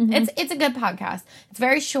snobbery. It's a good podcast. It's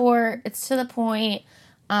very short. It's to the point.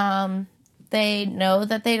 They know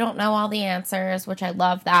that they don't know all the answers, which I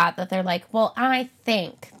love that they're like, well, I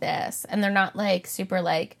think this. And they're not like super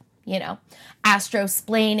like, you know,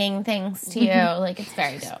 astro-splaining things to you. Like, it's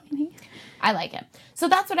very dope. I like it. So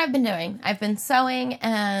that's what I've been doing. I've been sewing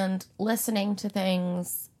and listening to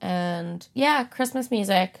things and yeah, Christmas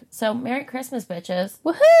music. So Merry Christmas, bitches.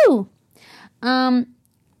 Woohoo!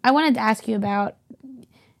 I wanted to ask you about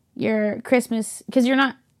your Christmas, because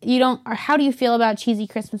how do you feel about cheesy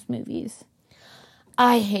Christmas movies?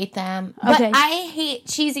 I hate them. Okay. But I hate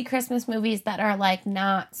cheesy Christmas movies that are like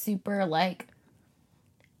not super like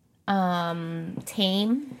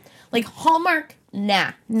tame. Like Hallmark,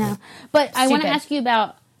 nah. No. But I want to Stupid. ask you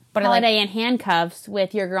about But Holiday in Handcuffs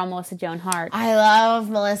with your girl Melissa Joan Hart. I love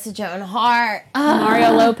Melissa Joan Hart.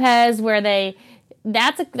 Mario Lopez, where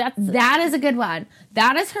that is a good one.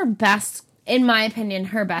 That is her best, in my opinion,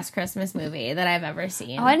 her best Christmas movie that I've ever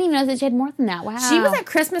seen. Oh, I didn't even know that she had more than that. Wow. She was at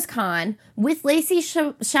Christmas Con with Lacey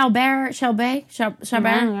Chabert,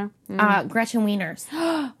 Gretchen Wieners.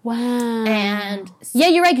 Wow. And yeah,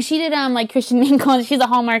 you're right, because she did like Christian Mingle. She's a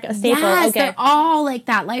Hallmark staple. yes, okay. they're all like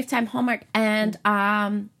that, Lifetime Hallmark. And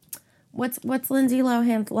what's Lindsay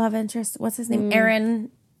Lohan's love interest? What's his name?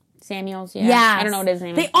 Aaron Samuels, yeah. Yeah. I don't know what his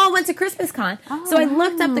name They is. all went to Christmas Con. So I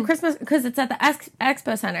looked up the Christmas, because it's at the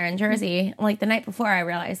Expo Center in Jersey. Like the night before I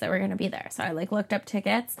realized that we're going to be there. So I like looked up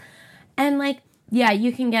tickets. And like yeah,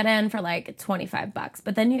 you can get in for like $25,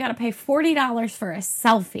 but then you got to pay $40 for a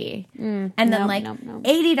selfie, and then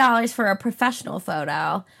 $80 for a professional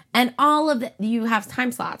photo, and all of you have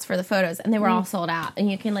time slots for the photos, and they were all sold out,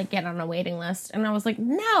 and you can like get on a waiting list. And I was like,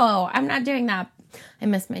 no, I'm not doing that. I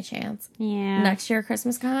missed my chance. Yeah. Next year,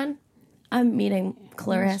 Christmas Con, I'm meeting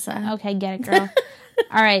Clarissa. Okay, get it, girl.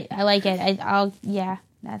 All right, I like it. Yeah,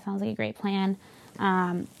 that sounds like a great plan.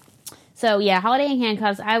 So yeah, Holiday in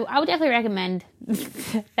Handcuffs. I would definitely recommend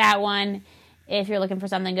that one if you're looking for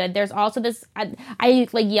something good. There's also this. I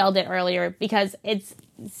like yelled it earlier because it's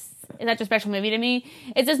such a special movie to me.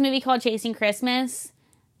 It's this movie called Chasing Christmas.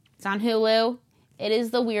 It's on Hulu. It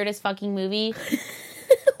is the weirdest fucking movie.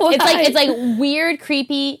 It's like weird,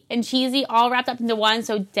 creepy, and cheesy, all wrapped up into one.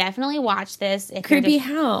 So definitely watch this. If Creepy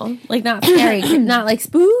how? Like not scary, not like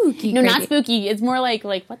spooky. No, creepy. not spooky. It's more like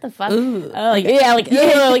what the fuck? Ooh. Like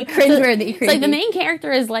Cringeworthy creepy. It's like the main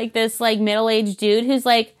character is like this like middle-aged dude who's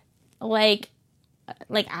like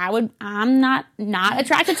I'm not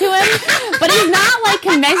attracted to him, but he's not like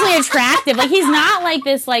conventionally attractive. Like he's not like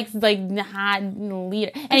this like hot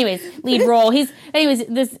lead. Lead role. He's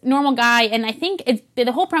this normal guy, and I think the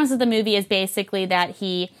whole premise of the movie is basically that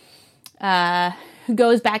he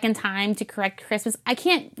goes back in time to correct Christmas.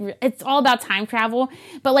 It's all about time travel,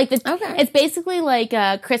 but like it's basically like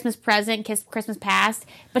a Christmas present, Christmas past.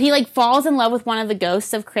 But he like falls in love with one of the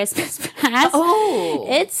ghosts of Christmas past. Oh,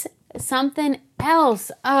 it's something else.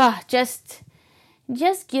 Just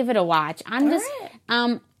give it a watch. I'm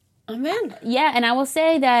in. Yeah, and I will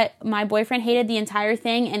say that my boyfriend hated the entire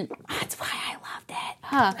thing, and that's why I loved it.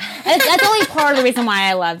 That's only part of the reason why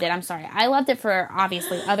I loved it. I'm sorry. I loved it for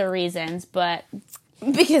obviously other reasons, but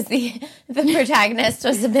because the protagonist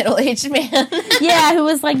was a middle-aged man. Yeah, who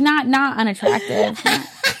was like not unattractive.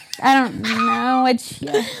 I don't know.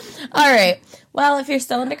 All right. Well, if you're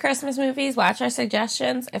still into Christmas movies, watch our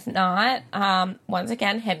suggestions. If not, once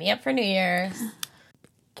again, hit me up for New Year's.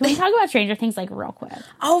 Can we talk about Stranger Things like real quick?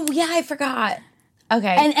 Oh, yeah, I forgot.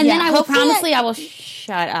 Okay. And then I will I will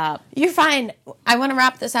shut up. You're fine. I want to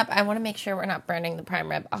wrap this up. I want to make sure we're not burning the prime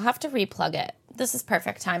rib. I'll have to replug it. This is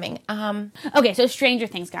perfect timing. Okay, so Stranger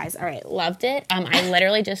Things, guys. All right, loved it. I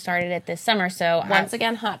literally just started it this summer, so once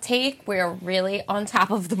again, hot take. We're really on top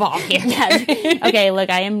of the ball here. Yes. Okay, look,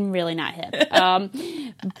 I am really not hip.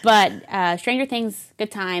 But Stranger Things, good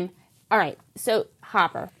time. All right, so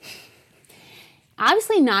Hopper.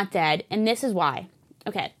 Obviously not dead, and this is why.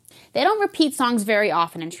 Okay. They don't repeat songs very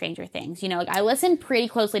often in Stranger Things. You know, like I listen pretty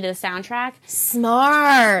closely to the soundtrack.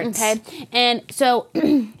 Smart. Okay. And so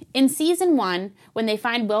in season 1, when they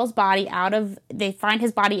find Will's body they find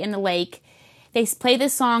his body in the lake, they play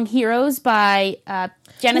this song Heroes by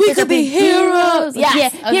Genesis. We could be heroes.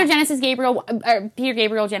 Yes. Yeah. Okay. Peter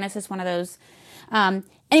Gabriel, Genesis, one of those.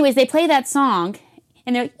 Anyways, they play that song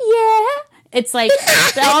and they're like, yeah. It's like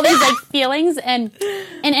all these like feelings and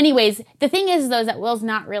anyways, the thing is though is that Will's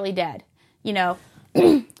not really dead, you know.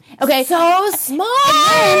 Okay, so smart.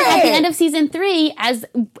 And at the end of season 3,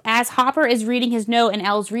 as Hopper is reading his note and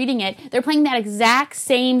Elle's reading it, they're playing that exact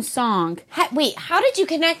same song. Wait, how did you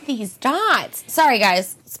connect these dots? Sorry,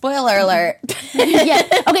 guys. Spoiler alert.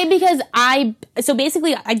 Yeah. Okay, because I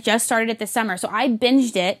just started it this summer, so I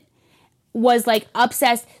binged it. Was like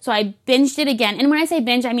obsessed, so I binged it again. And when I say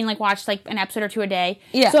binge, I mean like watch like an episode or 2 a day.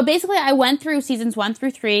 Yeah. So basically, I went through seasons 1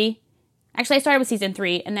 through 3. Actually, I started with season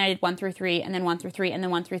 3, and then I did 1 through 3, and then 1 through 3, and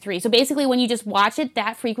then 1 through 3. So basically, when you just watch it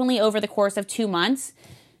that frequently over the course of 2 months,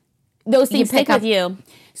 those things stick with you.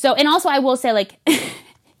 So, and also I will say like,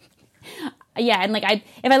 yeah, and like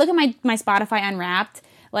if I look at my Spotify Unwrapped,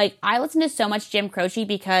 like I listen to so much Jim Croce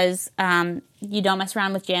because You Don't Mess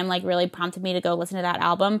Around with Jim like really prompted me to go listen to that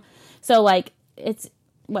album. So, like, it's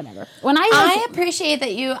whatever. When I appreciate that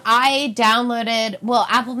I downloaded, well,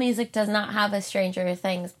 Apple Music does not have a Stranger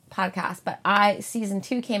Things podcast, but season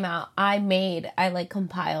 2 came out. I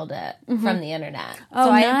compiled it from the internet. Oh,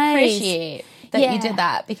 so nice. I appreciate that you did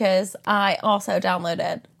that because I also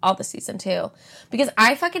downloaded all the season 2. Because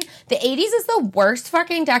the 80s is the worst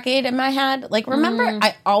fucking decade in my head. Like, remember,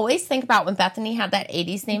 I always think about when Bethany had that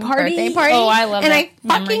 80s themed birthday party. Oh, I love and that.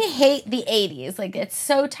 And I fucking hate the 80s. Like, it's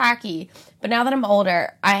so tacky. But now that I'm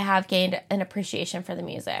older, I have gained an appreciation for the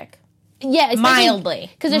music. Yeah,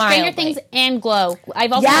 mildly. Because there's Stranger Things and Glow.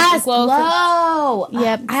 I've also watched Glow.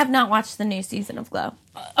 Yep. I have not watched the new season of Glow.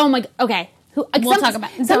 Oh my, okay. We'll talk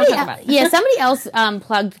about it. Yeah, somebody else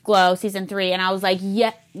plugged Glow season 3, and I was like,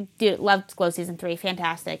 yeah, dude, loved Glow season 3,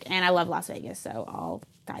 fantastic, and I love Las Vegas, so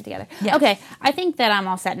tie it together. Yeah. Okay, I think that I'm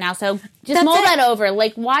all set now. So just That's mull it. that over.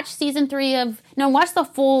 Like, watch watch the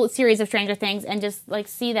full series of Stranger Things and just, like,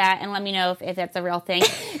 see that and let me know if that's a real thing.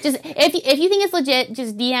 Just, if you think it's legit,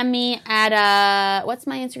 just DM me at, what's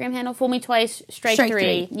my Instagram handle? Fool Me Twice, Strike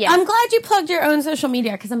 3. Yeah. I'm glad you plugged your own social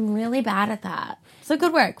media because I'm really bad at that. So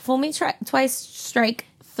good work. Fool Me Twice, Strike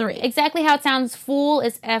 3. Exactly how it sounds. Fool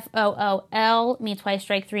is FOOL. Me Twice,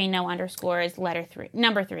 Strike 3. No underscores. Letter 3.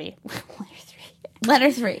 Number 3.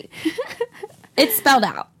 Letter 3. It's spelled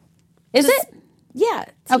out. Is it? Yeah.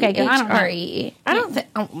 Okay, good. I don't know. T-H-R-E. I don't think.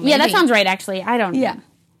 Oh, Yeah, that maybe. sounds right, actually. I don't Yeah.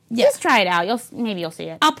 Yeah. Just try it out. Maybe you'll see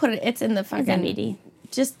it. I'll put it. It's in the fucking MVD.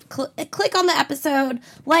 Just click on the episode,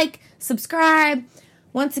 subscribe.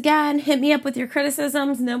 Once again, hit me up with your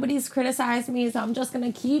criticisms. Nobody's criticized me, so I'm just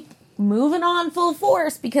gonna keep moving on full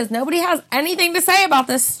force because nobody has anything to say about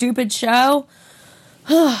this stupid show.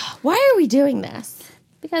 Why are we doing this?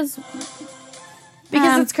 Because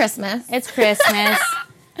it's Christmas. it's Christmas.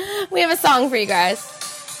 We have a song for you guys.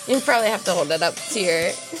 You probably have to hold it up to your...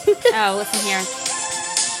 Oh, listen here.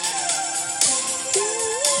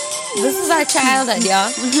 This is our childhood, y'all.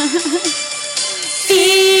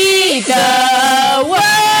 Feed the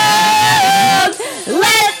world.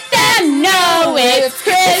 Let them know it's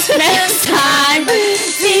Christmas time.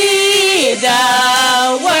 Feed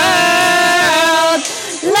the world.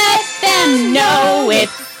 Let them know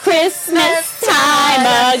it's Christmas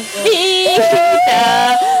time. Feed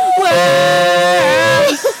the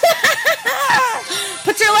world.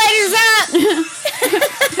 Put your lighters out.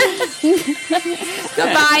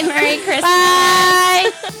 Goodbye. Merry Christmas. Bye.